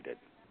going to find it.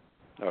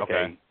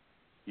 Okay.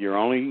 You're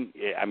only,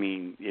 I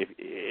mean, if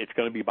it's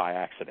going to be by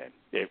accident.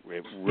 It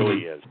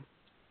really is.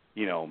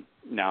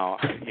 Now,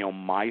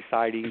 my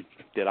sighting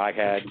that I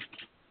had,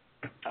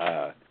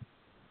 I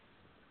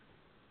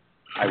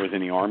was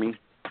in the Army.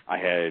 I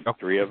had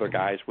 3 other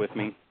guys with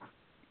me,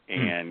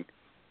 and,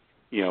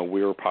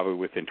 we were probably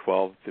within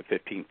 12 to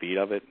 15 feet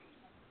of it.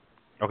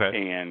 Okay.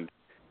 And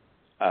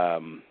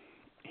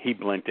he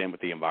blended in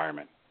with the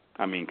environment.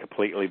 I mean,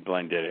 completely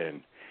blended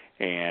in.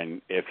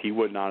 And if he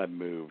would not have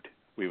moved,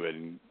 we would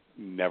have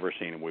never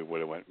seen him. We would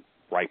have went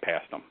right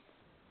past him.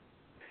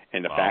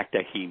 And the fact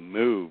that he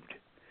moved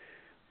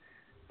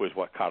was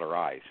what caught our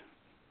eyes.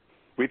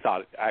 we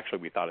thought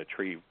a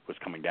tree was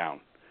coming down,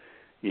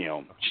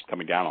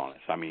 coming down on us.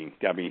 I mean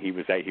he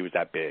was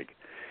that big,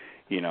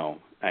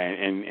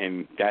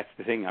 and that's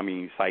the thing. I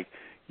mean, it's like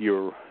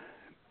you're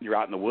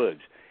out in the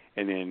woods,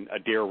 and then a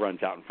deer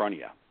runs out in front of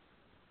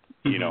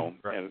you,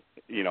 right. and,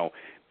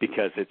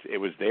 because it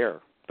was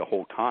there the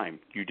whole time.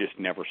 You just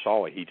never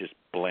saw it. He just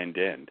blended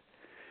in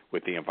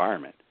with the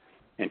environment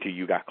until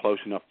you got close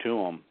enough to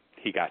him.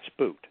 He got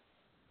spooked,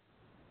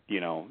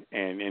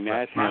 and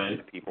that's happened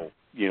to people,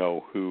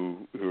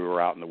 who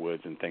are out in the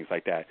woods and things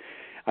like that.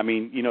 I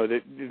mean,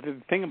 the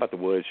thing about the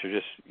woods are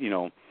just,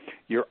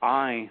 your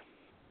eye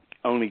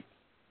only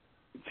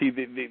see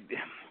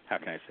how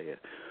can I say it?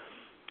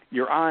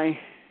 Your eye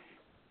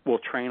will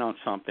train on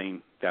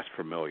something that's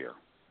familiar,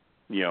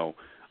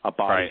 a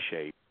body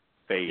shape,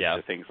 face,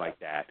 or things like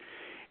that.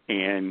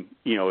 And,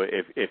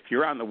 if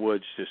you're out in the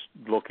woods just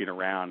looking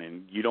around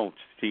and you don't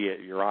see it,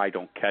 your eye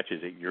don't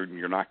catches it,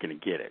 you're not going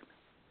to get it.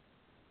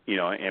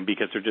 And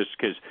because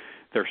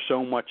there's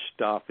so much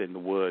stuff in the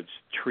woods,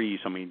 trees,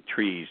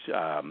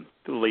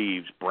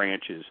 leaves,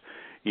 branches,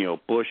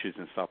 bushes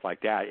and stuff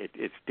like that.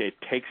 It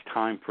takes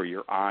time for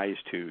your eyes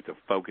to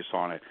focus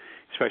on it,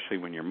 especially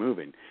when you're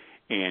moving.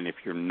 And if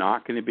you're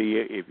not going to be,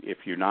 if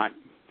you're not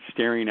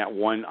staring at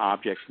one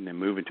object and then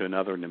moving to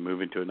another and then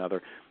moving to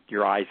another,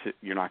 you're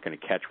not going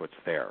to catch what's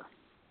there.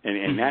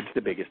 And that's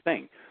the biggest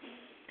thing.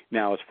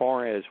 Now, as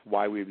far as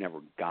why we've never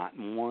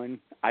gotten one,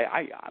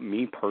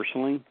 me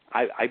personally,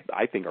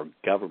 I think our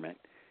government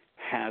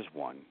has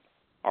one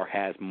or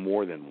has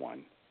more than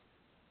one.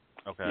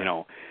 Okay.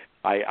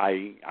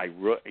 I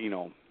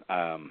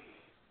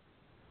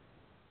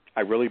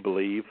really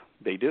believe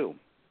they do.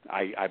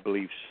 I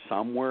believe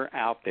somewhere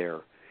out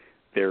there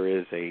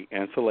is a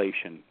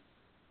insulation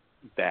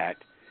that.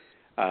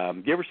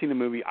 You ever seen the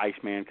movie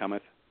Iceman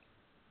Cometh?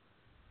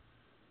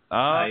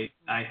 I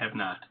have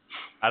not.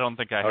 I don't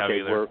think I have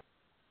either.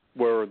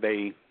 Where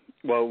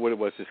what it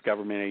was, this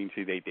government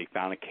agency, they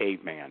found a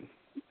caveman,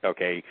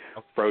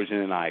 frozen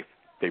in ice.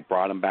 They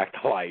brought him back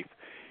to life,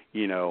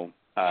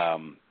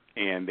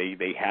 and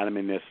they had him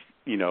in this,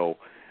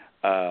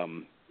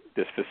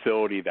 this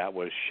facility that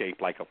was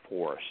shaped like a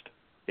forest.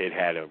 It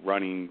had a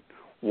running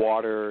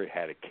water, it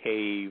had a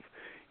cave,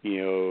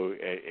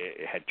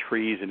 it had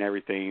trees and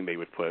everything. They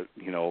would put,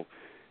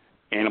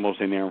 animals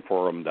in there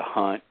for them to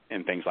hunt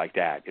and things like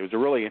that. It was a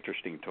really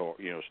interesting,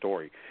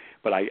 story.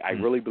 But I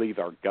really believe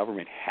our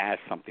government has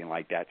something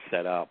like that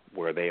set up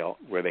where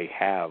they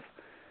have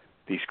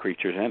these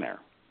creatures in there,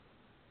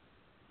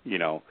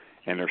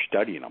 and they're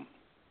studying them,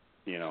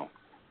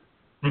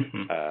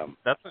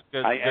 That's a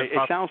good.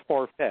 It sounds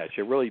far fetched.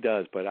 It really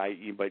does. But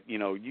you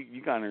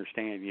gotta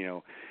understand.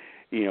 You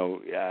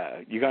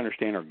gotta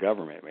understand our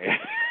government, man.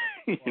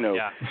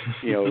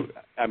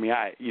 I mean,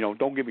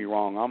 don't get me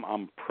wrong.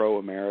 I'm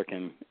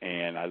pro-American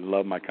and I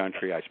love my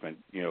country. I spent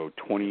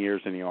 20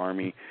 years in the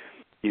Army.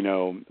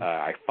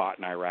 I fought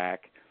in Iraq.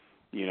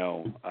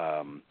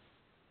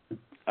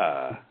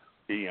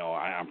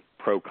 I'm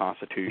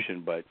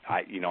pro-Constitution, but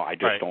I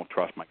just don't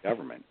trust my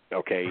government.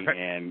 Okay, right.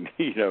 And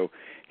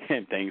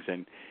and things,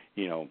 and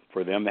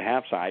for them to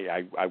have, so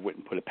I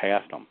wouldn't put it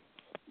past them.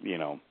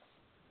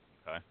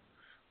 Okay.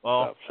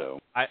 Well,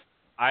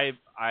 I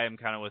am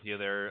kind of with you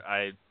there.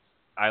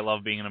 I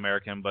love being an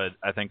American, but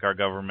I think our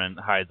government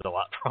hides a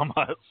lot from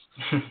us.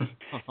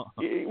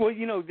 Well,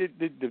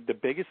 the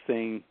biggest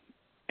thing,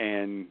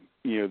 and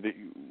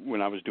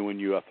when I was doing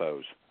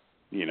UFOs,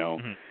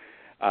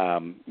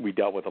 we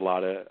dealt with a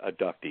lot of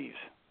abductees,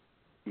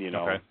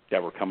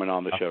 that were coming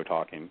on the show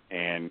talking,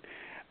 and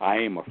I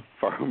am a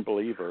firm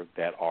believer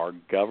that our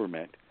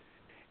government,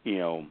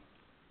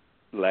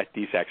 let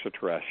these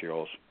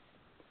extraterrestrials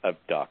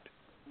abduct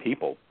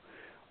people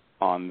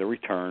on the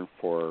return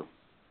for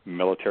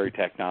military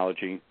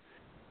technology,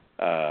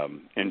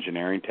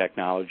 engineering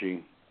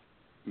technology,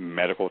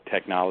 medical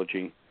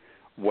technology,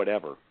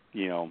 whatever.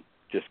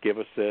 Just give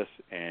us this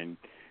and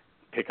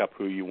pick up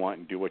who you want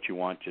and do what you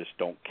want. Just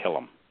don't kill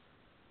them.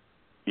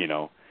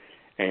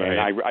 And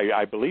right.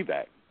 I believe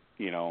that.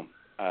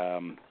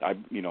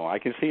 I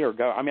can see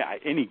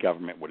any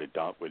government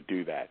would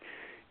do that.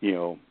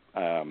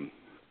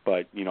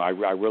 But I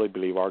really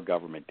believe our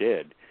government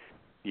did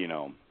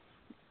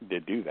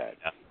do that.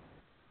 Yeah.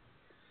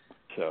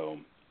 So,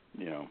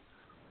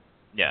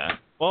 Yeah.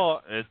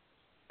 Well,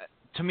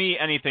 to me,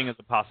 anything is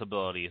a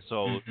possibility.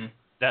 So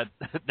that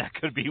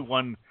could be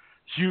one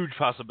huge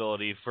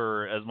possibility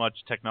for as much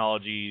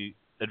technology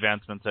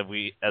advancements as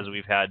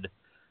we've had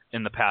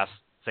in the past,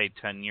 say,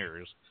 10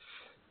 years.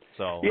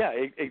 So. Yeah,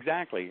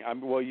 exactly.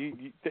 Well,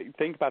 you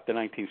think about the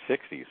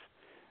 1960s.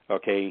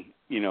 Okay,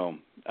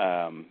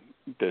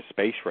 the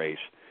space race.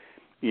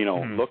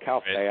 Look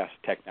how fast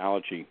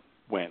technology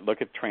went.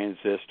 Look at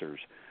transistors.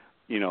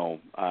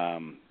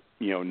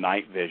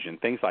 Night vision,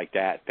 things like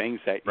that. Things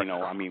that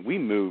we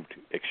moved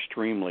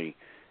extremely,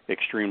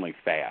 extremely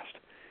fast.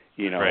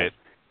 Right.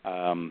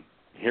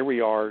 Here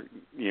we are.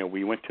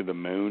 We went to the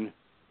moon.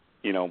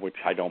 Which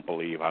I don't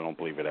believe. I don't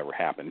believe it ever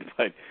happened.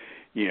 But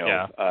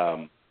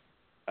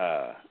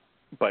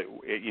but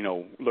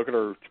look at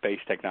our space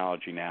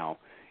technology now.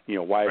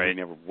 Why right. we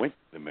never went to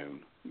the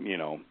moon,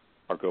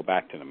 or go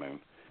back to the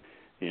moon.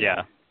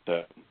 Yeah.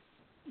 So,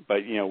 but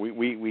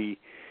we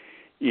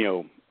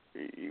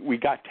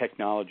got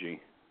technology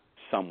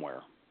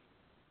somewhere.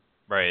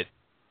 Right.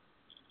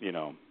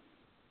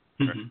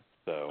 Mm-hmm.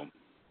 So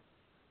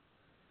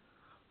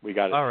we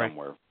got it All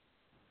somewhere. Right.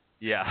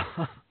 Yeah.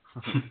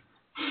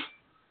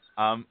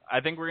 I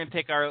think we're going to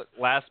take our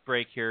last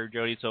break here,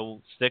 Jody,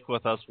 so stick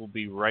with us. We'll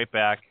be right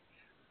back.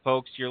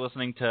 Folks, you're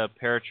listening to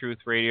Paratruth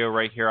Radio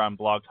right here on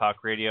Blog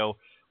Talk Radio.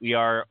 We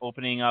are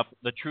opening up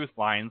the Truth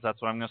Lines. That's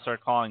what I'm going to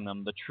start calling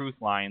them, the Truth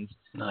Lines.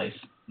 Nice.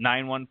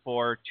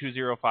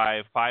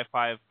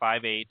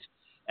 914-205-5558.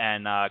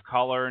 And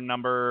caller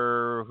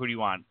number, who do you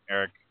want,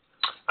 Eric?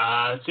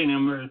 Let's say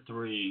number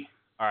 3.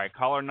 All right,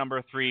 caller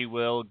number 3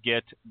 will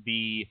get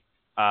the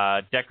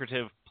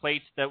decorative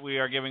plates that we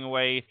are giving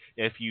away.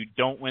 If you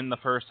don't win the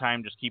first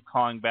time, just keep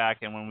calling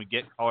back, and when we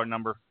get caller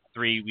number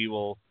 3, we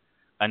will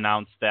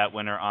announce that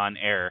winner on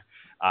air.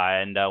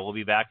 And we'll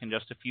be back in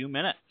just a few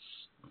minutes.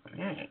 All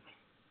right.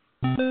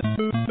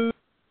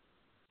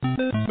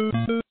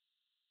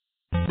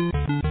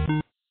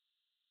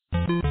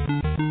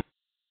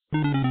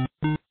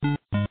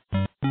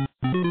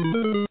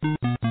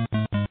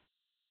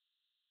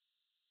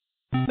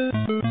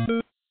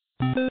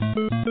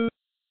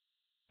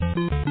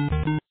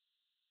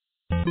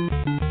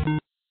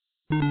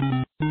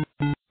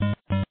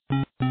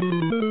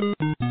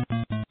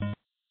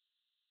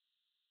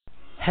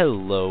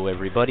 Hello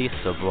everybody,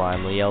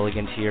 Sublimely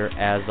Elegant here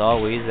as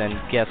always, and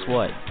guess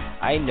what?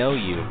 I know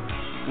you.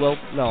 Well,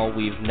 no,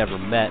 we've never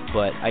met,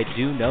 but I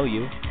do know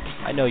you.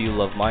 I know you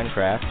love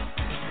Minecraft.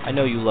 I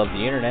know you love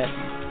the internet.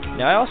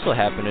 Now I also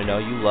happen to know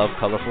you love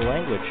colorful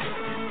language.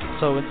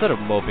 So instead of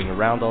moping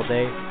around all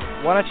day,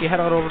 why don't you head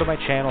on over to my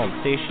channel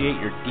and satiate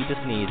your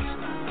deepest needs.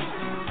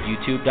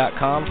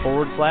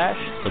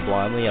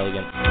 YouTube.com/Sublimely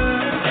Elegant.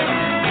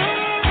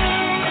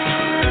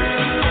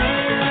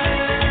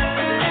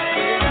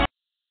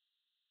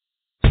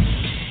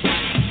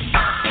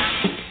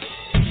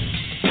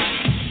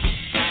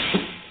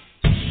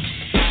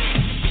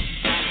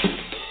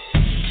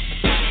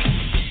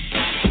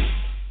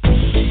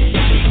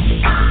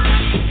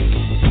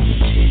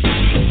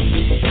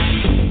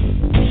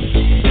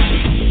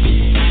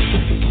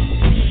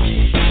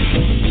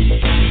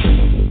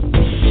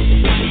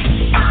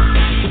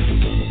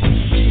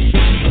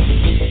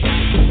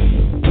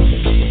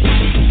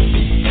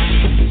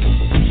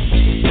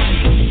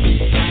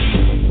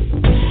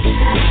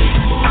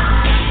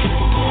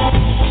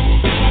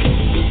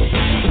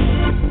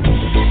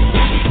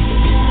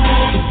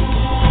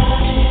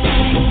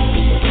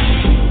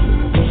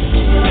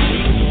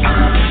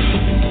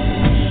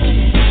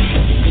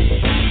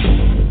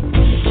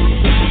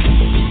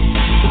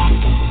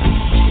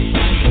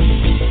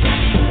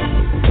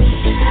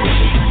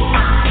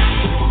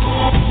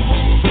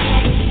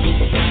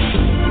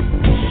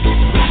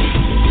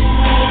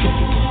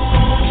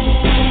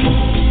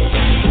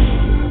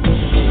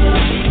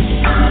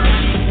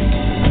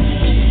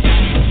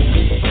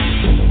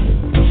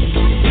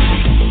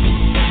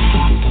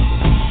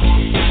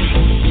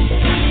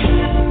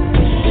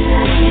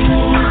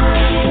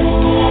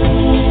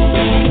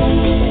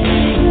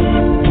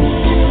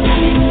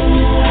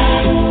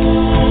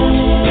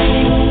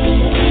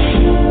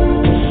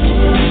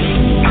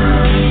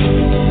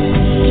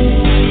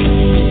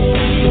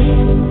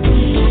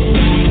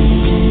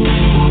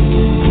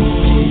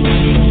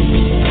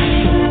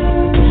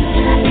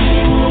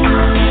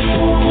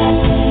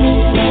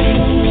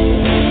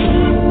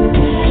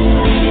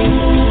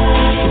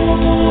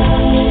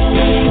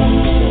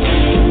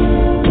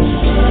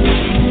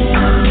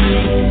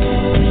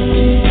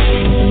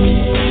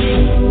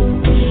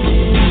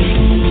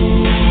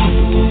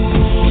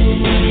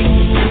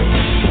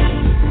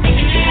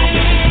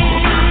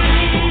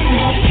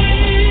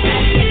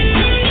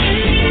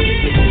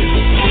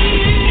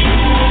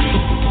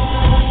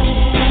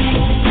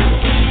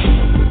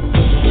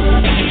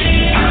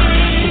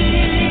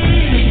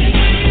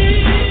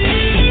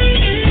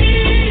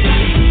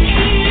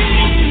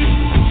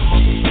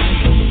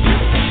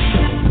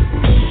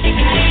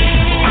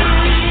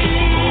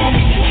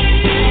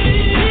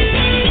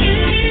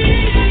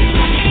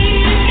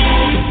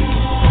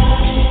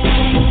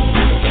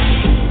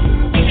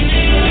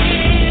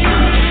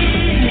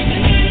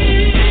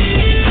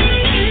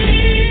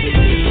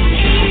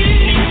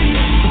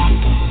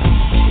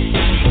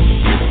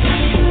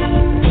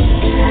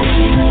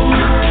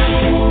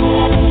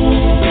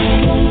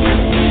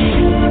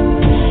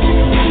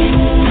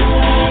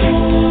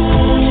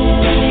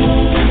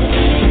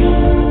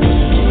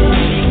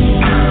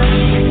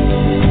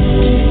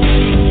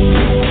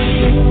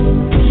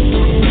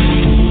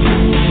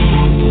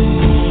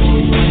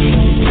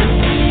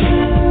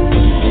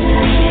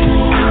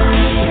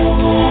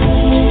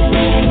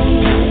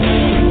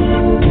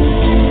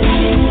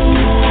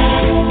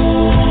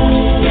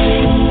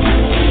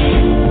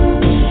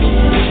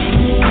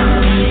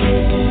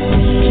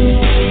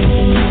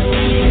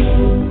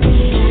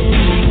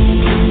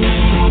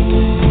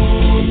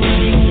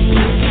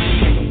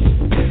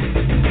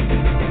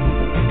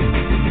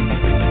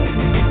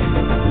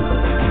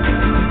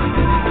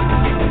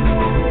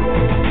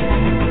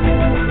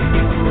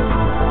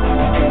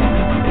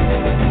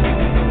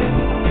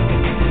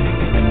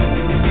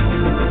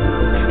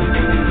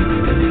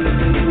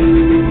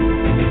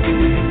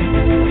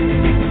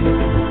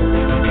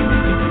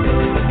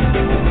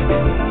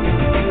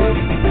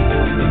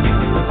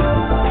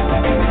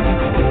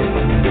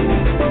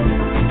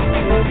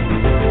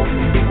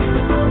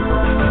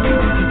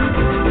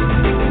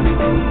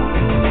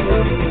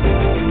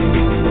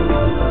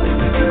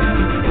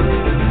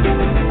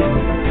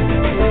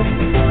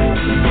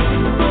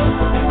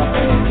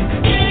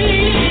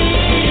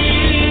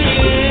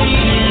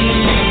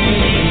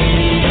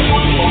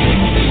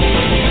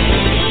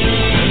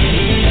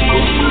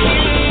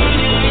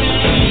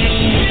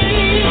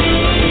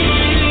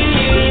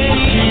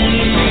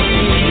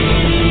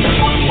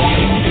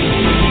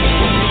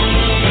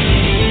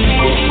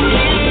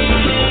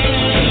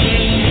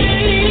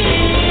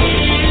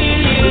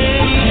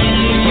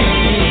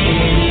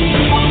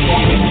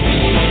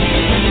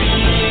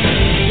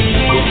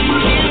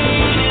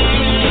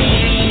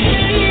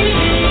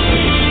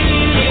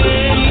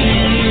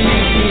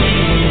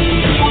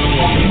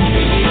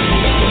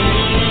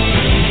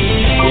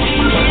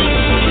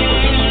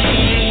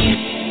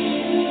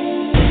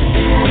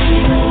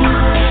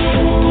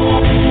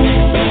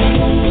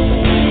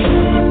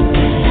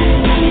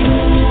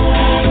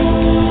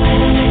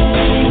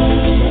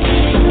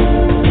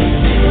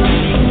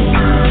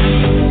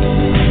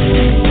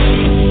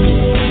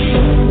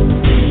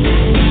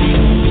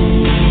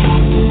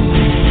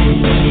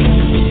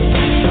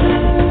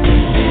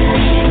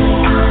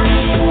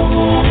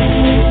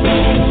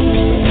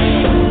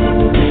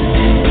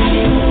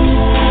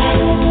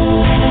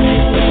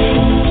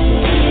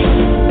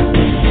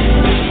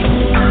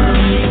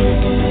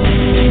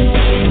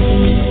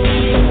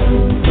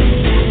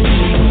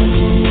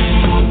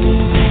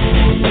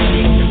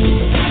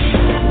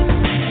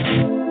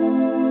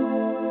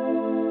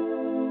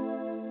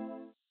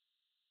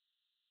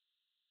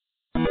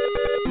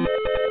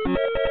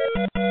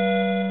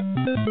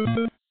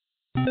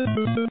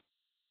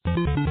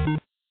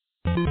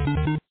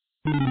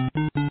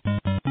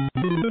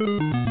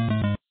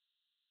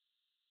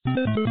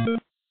 Oh.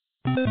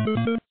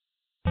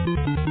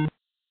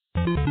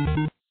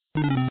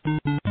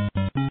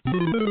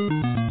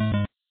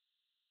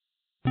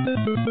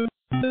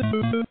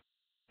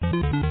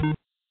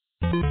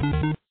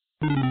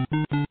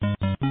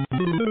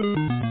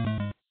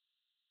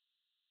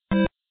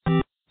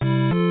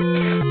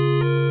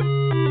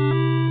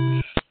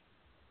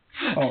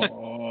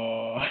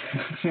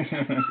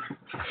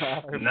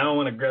 Now I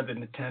want to grab the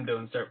Nintendo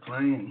and start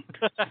playing.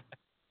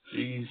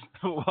 Jeez.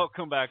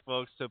 Welcome back,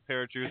 folks, to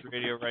Paratruth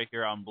Radio right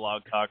here on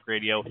Blog Talk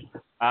Radio.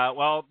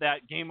 Well,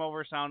 that game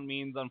over sound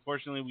means,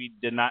 unfortunately, we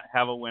did not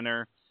have a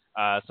winner.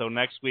 So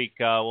next week,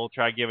 we'll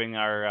try giving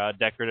our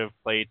decorative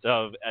plate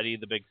of Eddie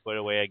the Bigfoot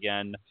away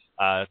again.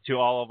 To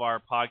all of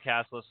our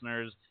podcast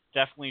listeners,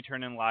 definitely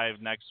tune in live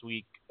next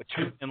week, so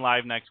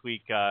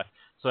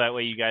that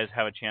way you guys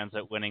have a chance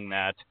at winning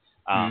that.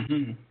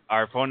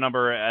 Our phone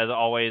number, as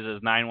always,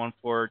 is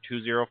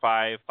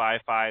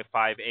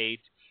 914-205-5558.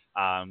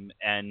 And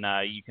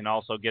you can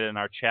also get in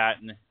our chat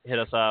and hit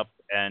us up,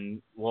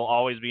 and we'll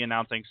always be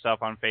announcing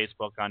stuff on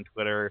Facebook, on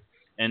Twitter,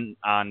 and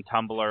on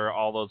Tumblr,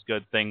 all those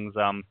good things.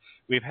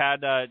 We've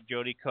had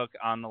Jody Cook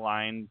on the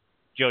line.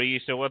 Jody,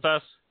 you still with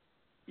us?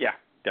 Yeah,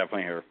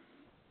 definitely here.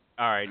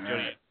 All right,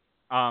 Jody.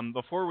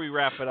 Before we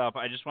wrap it up,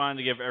 I just wanted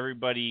to give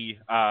everybody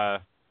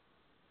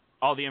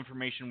all the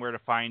information where to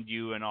find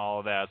you and all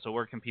of that. So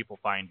where can people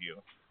find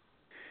you?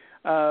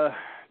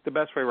 The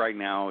best way right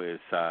now is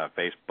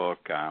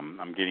Facebook.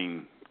 I'm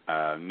getting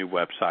a new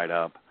website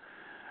up.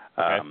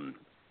 Okay.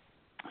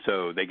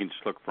 So they can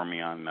just look for me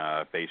on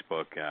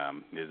Facebook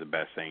is the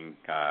best thing.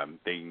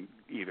 They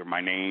either my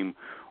name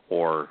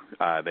or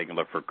they can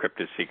look for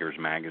Cryptid Seekers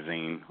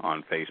Magazine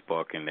on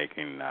Facebook, and they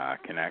can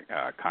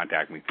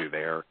contact me through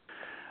there.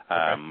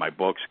 Okay. My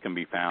books can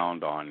be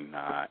found on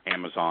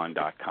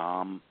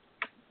Amazon.com.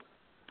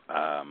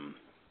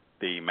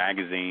 The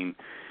magazine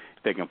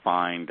they can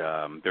find,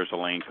 there's a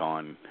link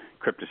on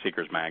Cryptid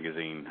Seekers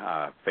Magazine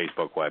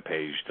Facebook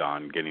webpage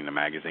on getting the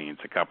magazine. It's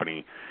a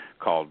company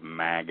called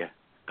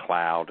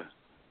MagCloud.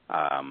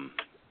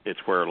 It's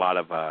where a lot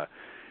of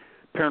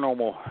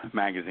paranormal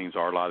magazines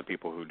are. A lot of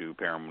people who do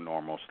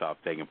paranormal stuff,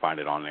 they can find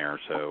it on there.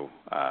 So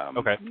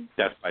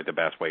that's like the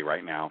best way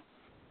right now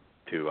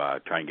to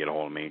try and get a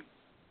hold of me.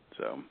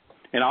 So,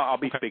 and I'll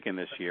be speaking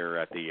this year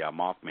at the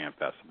Mothman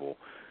Festival,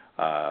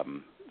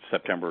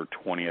 September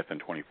 20th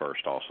and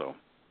 21st also.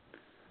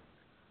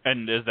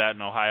 And is that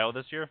in Ohio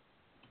this year?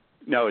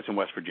 No, it's in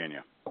West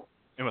Virginia.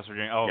 In West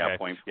Virginia? Oh, okay.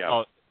 Point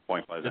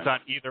Pleasant. It's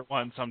on either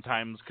one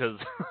sometimes because,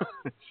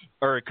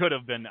 or it could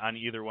have been on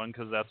either one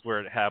because that's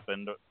where it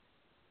happened.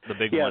 The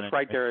big one. Yeah, it's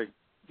right there.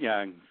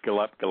 Yeah,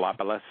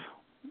 Gallipolis.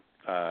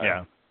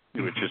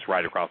 Which is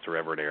right across the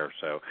river there.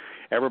 So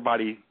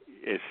everybody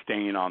is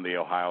staying on the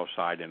Ohio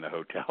side in the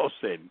hotels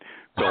and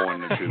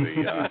going into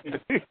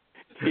the.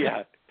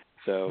 Yeah.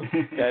 So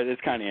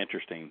it's kind of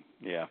interesting.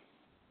 Yeah.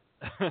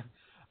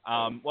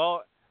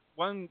 Well,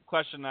 one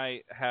question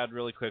I had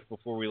really quick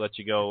before we let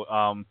you go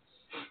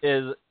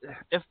is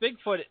if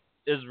Bigfoot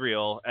is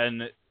real,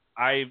 and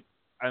I'm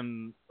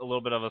a little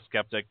bit of a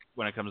skeptic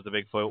when it comes to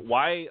Bigfoot,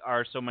 why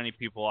are so many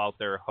people out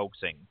there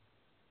hoaxing?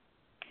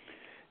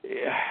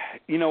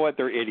 You know what?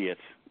 They're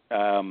idiots.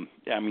 I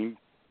mean,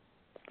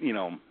 you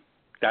know,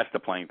 that's the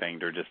plain thing.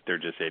 They're just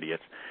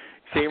idiots.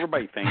 See,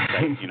 everybody thinks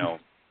that, you know.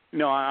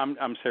 No,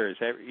 I'm serious.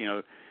 You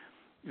know,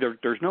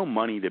 there's no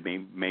money to be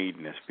made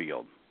in this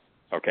field.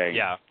 Okay.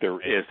 Yeah. There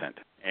isn't,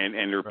 and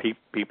there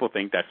people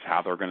think that's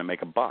how they're going to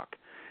make a buck.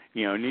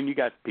 You know, and then you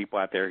got people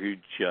out there who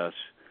just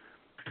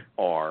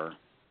are,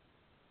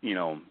 you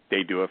know,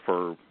 they do it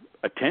for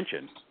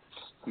attention,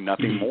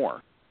 nothing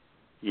more.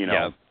 You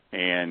know,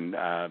 and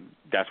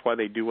that's why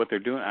they do what they're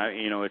doing.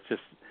 You know, it's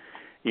just,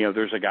 you know,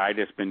 there's a guy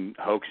that's been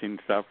hoaxing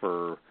stuff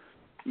for,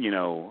 you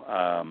know,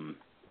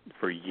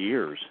 for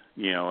years.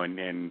 You know,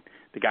 and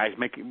the guy's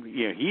making,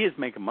 you know, he is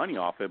making money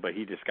off it, but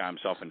he just got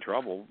himself in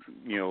trouble.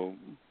 You know,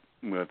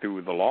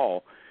 through the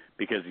law,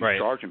 because he's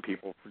charging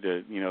people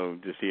to, you know,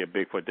 to see a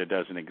Bigfoot that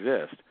doesn't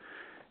exist.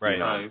 Right. You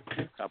know,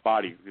 a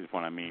body is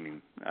what I'm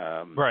meaning.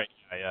 Right.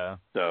 Yeah.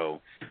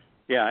 So,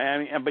 yeah, I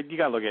mean, but you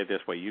got to look at it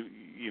this way.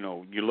 You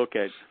know, you look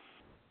at,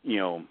 you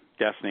know,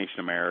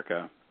 Destination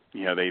America.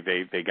 You know,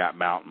 they got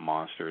Mountain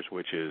Monsters,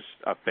 which is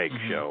a fake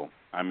show.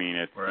 I mean,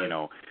 it's you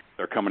know,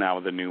 they're coming out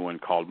with a new one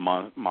called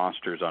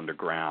Monsters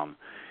Underground.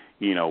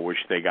 You know,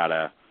 which they got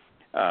a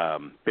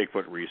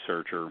Bigfoot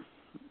researcher,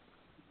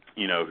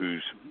 you know,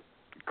 whose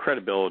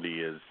credibility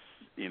is,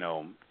 you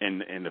know, in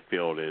the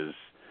field is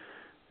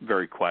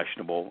very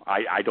questionable.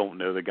 I don't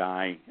know the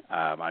guy.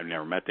 I've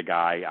never met the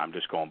guy. I'm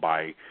just going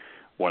by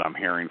what I'm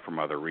hearing from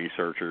other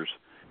researchers,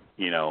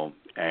 you know,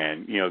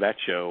 and, you know, that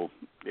show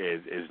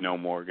is no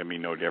more going to be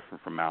no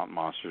different from Mountain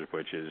Monsters,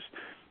 which is,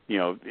 you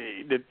know,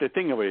 the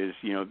thing of it is,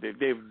 you know,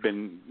 they've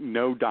been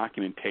no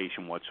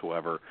documentation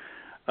whatsoever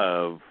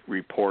of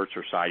reports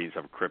or sightings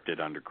of cryptid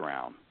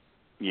underground.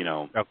 You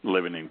know,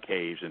 living in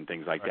caves and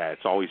things like that.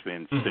 It's always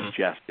been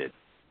suggested,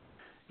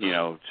 you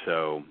know,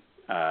 so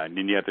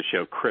then you have the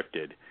show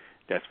Cryptid.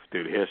 That's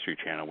through the History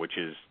Channel, which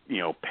is,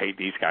 paid.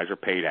 These guys are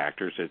paid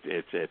actors.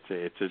 It's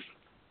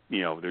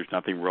there's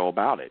nothing real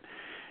about it.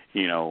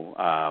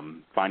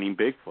 Finding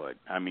Bigfoot.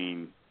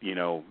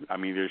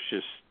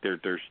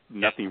 There's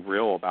nothing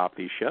real about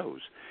these shows,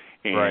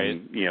 and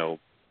right.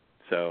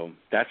 So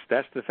that's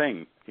the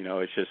thing.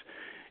 It's just,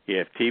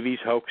 if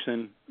TV's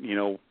hoaxing,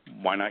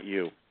 why not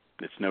you?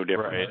 It's no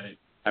different. Right.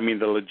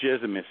 The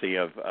legitimacy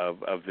of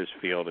this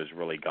field has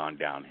really gone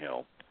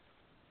downhill.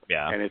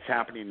 Yeah. And it's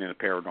happening in the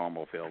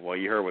paranormal field. Well,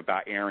 you heard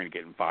about Aaron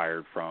getting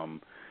fired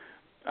from,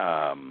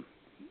 what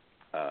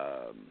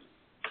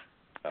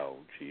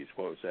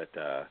was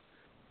that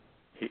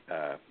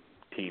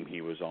team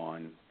he was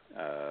on?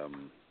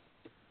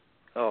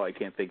 I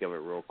can't think of it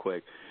real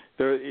quick.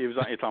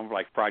 It's on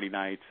like Friday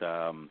nights,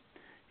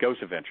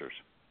 Ghost Adventures.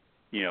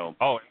 He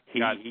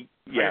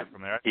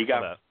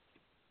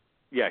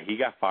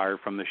got fired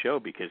from the show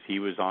because he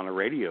was on a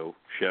radio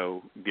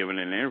show giving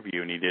an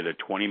interview, and he did a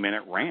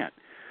 20-minute rant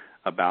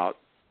about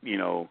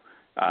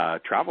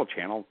Travel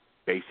Channel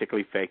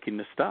basically faking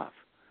the stuff,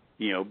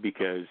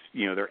 because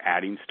they're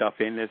adding stuff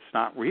in that's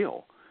not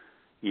real,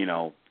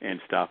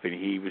 and stuff, and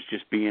he was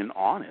just being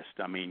honest.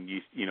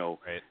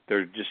 Right.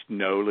 There's just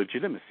no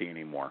legitimacy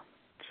anymore.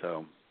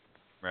 So,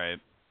 right.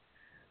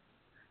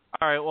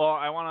 All right. Well,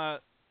 I want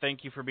to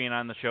thank you for being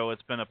on the show.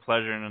 It's been a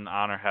pleasure and an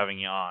honor having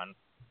you on.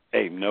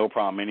 Hey, no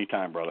problem.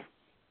 Anytime, brother.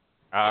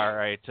 All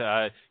right.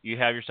 You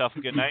have yourself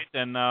a good night,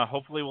 and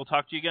hopefully we'll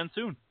talk to you again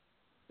soon.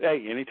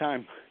 Hey,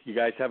 anytime. You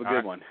guys have a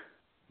good one.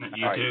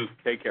 You too.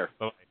 Take care.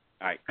 Bye.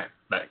 All right.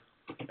 Bye.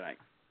 Good night.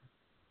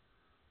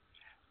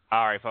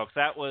 All right, folks.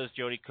 That was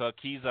Jody Cook.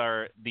 He's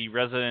the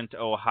resident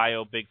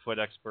Ohio Bigfoot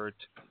expert,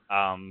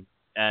 and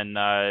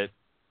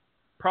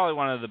probably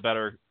one of the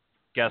better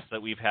guests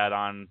that we've had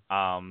on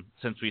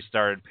since we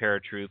started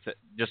Paratruth,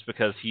 just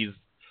because he's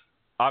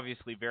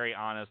obviously very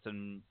honest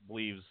and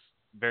believes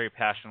very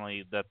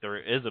passionately that there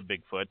is a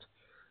Bigfoot.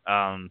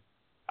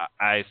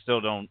 I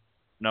still don't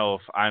know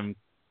if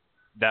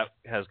that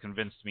has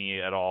convinced me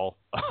at all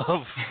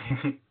of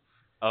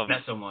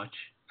not so much.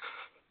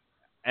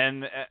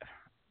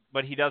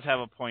 But he does have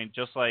a point.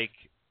 Just like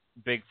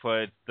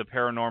Bigfoot, the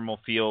paranormal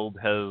field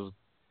has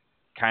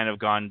kind of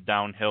gone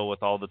downhill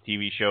with all the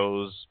TV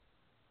shows.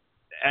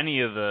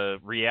 Any of the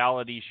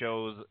reality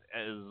shows,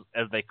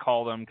 as they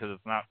call them, because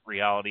it's not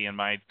reality in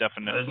my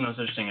definition. There's no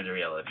such thing as a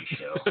reality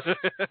show.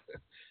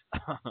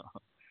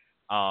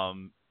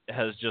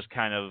 Has just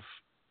kind of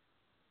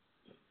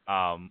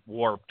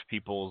warped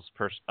people's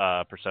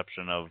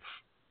perception of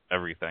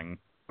everything.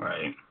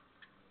 Right.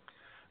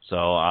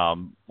 So,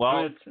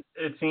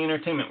 it's the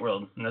entertainment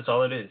world, and that's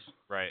all it is.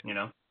 Right.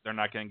 They're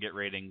not going to get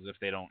ratings if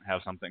they don't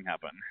have something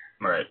happen.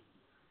 Right.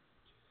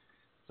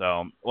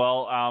 So,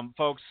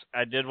 folks,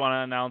 I did want to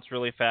announce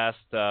really fast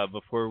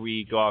before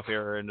we go off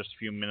air in just a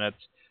few minutes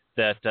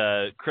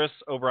that Chris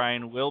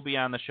O'Brien will be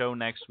on the show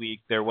next week.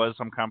 There was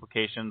some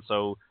complications,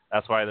 so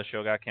that's why the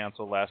show got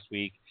canceled last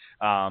week.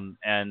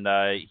 And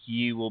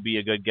he will be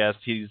a good guest.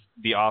 He's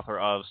the author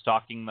of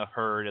Stalking the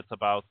Herd. It's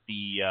about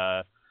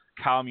the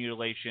cow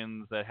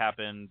mutilations that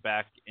happened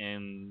back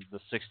in the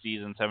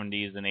 60s and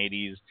 70s and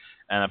 80s.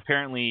 And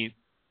apparently,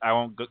 I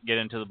won't get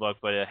into the book,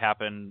 but it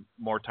happened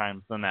more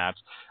times than that.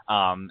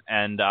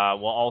 And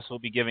we'll also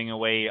be giving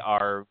away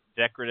our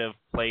decorative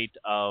plate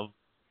of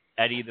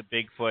Eddie the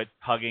Bigfoot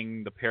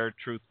hugging the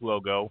Paratruth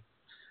logo.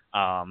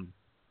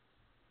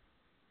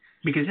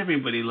 Because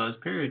everybody loves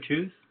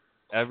Paratruth.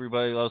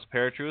 Everybody loves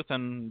Paratruth,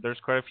 and there's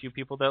quite a few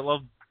people that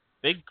love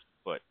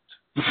Bigfoot.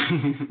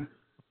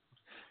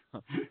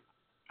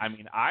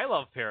 I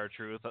love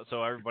Paratruth,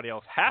 so everybody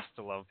else has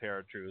to love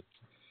Paratruth.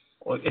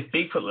 Well, if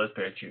Bigfoot loves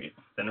Paratruth,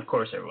 then of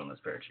course everyone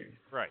loves Paratruth.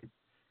 Right.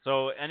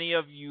 So any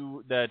of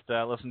you that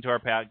listen to our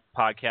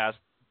podcast,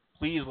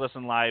 please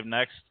listen live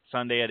next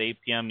Sunday at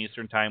 8 p.m.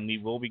 Eastern Time. We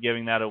will be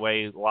giving that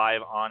away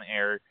live on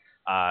air,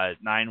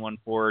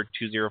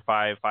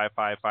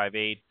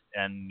 914-205-5558,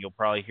 and you'll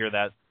probably hear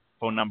that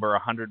phone number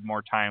 100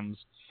 more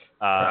times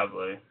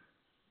probably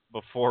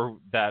before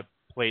that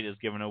plate is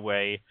given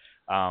away.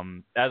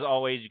 As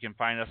always, you can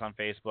find us on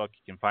Facebook,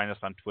 you can find us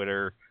on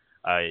Twitter,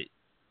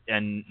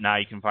 and now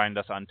you can find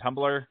us on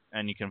Tumblr,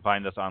 and you can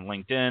find us on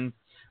LinkedIn.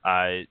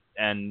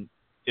 And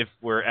if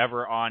we're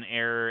ever on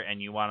air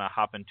and you want to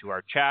hop into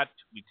our chat,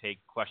 we take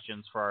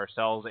questions for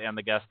ourselves and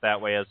the guests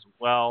that way as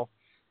well.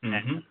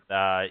 Mm-hmm.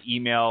 And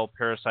email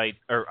parasite,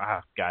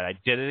 I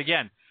did it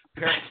again.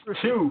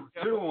 Two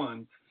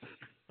ones.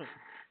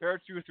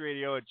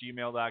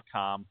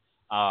 paratruthradio@gmail.com.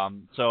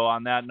 So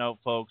on that note,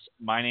 folks,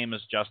 my name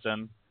is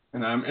Justin.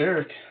 And I'm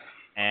Eric.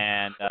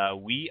 And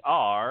we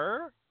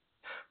are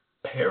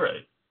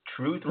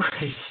Paratruth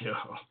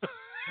Radio.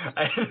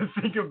 I had to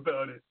think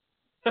about it.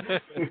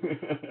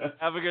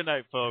 Have a good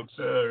night, folks.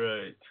 All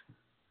right.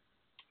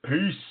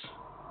 Peace.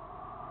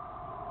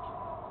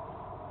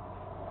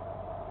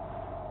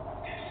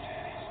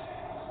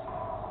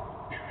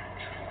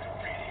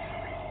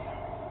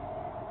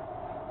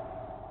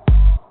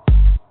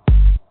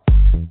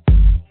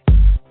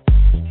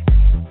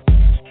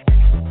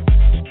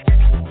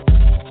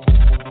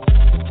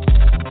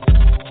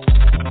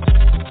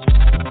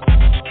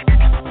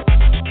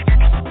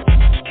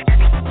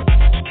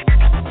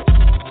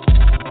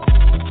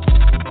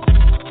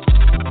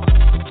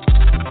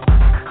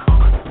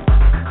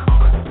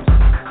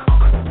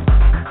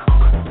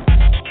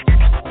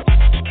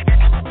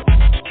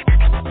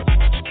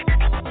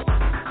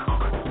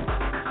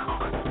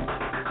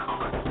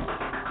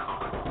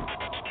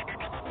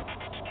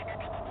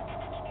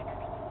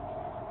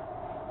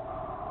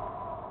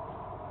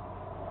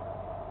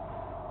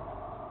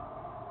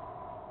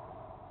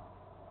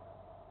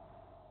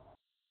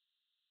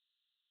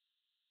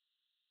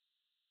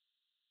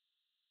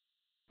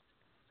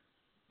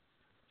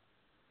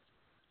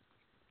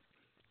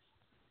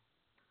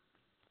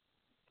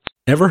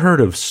 Ever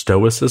heard of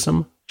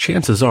Stoicism?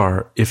 Chances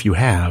are, if you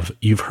have,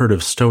 you've heard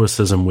of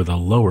Stoicism with a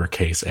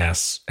lowercase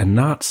s and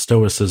not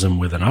Stoicism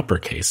with an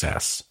uppercase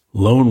S.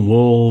 Lone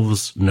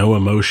wolves, no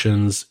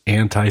emotions,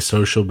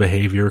 antisocial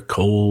behavior,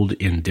 cold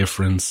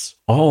indifference.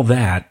 All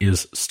that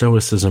is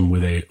Stoicism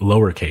with a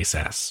lowercase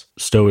s.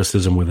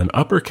 Stoicism with an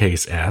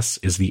uppercase S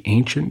is the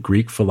ancient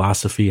Greek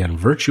philosophy and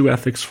virtue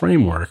ethics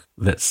framework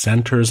that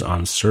centers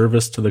on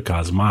service to the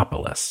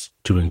cosmopolis,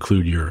 to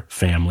include your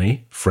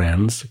family,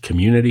 friends,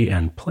 community,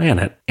 and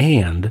planet,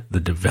 and the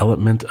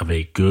development of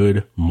a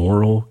good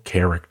moral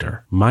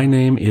character. My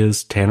name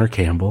is Tanner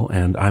Campbell,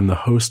 and I'm the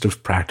host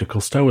of Practical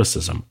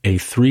Stoicism, a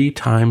 3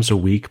 times a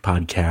week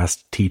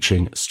podcast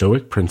teaching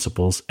Stoic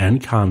principles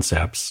and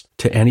concepts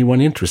to anyone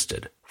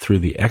interested through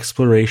the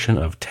exploration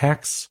of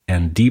texts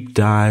and deep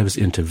dives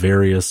into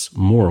various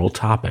moral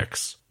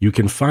topics. You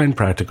can find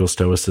Practical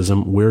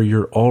Stoicism where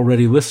you're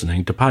already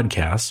listening to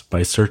podcasts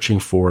by searching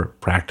for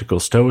Practical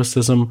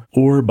Stoicism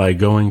or by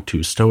going to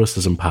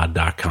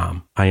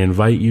stoicismpod.com. I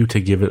invite you to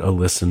give it a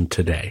listen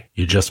today.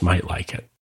 You just might like it.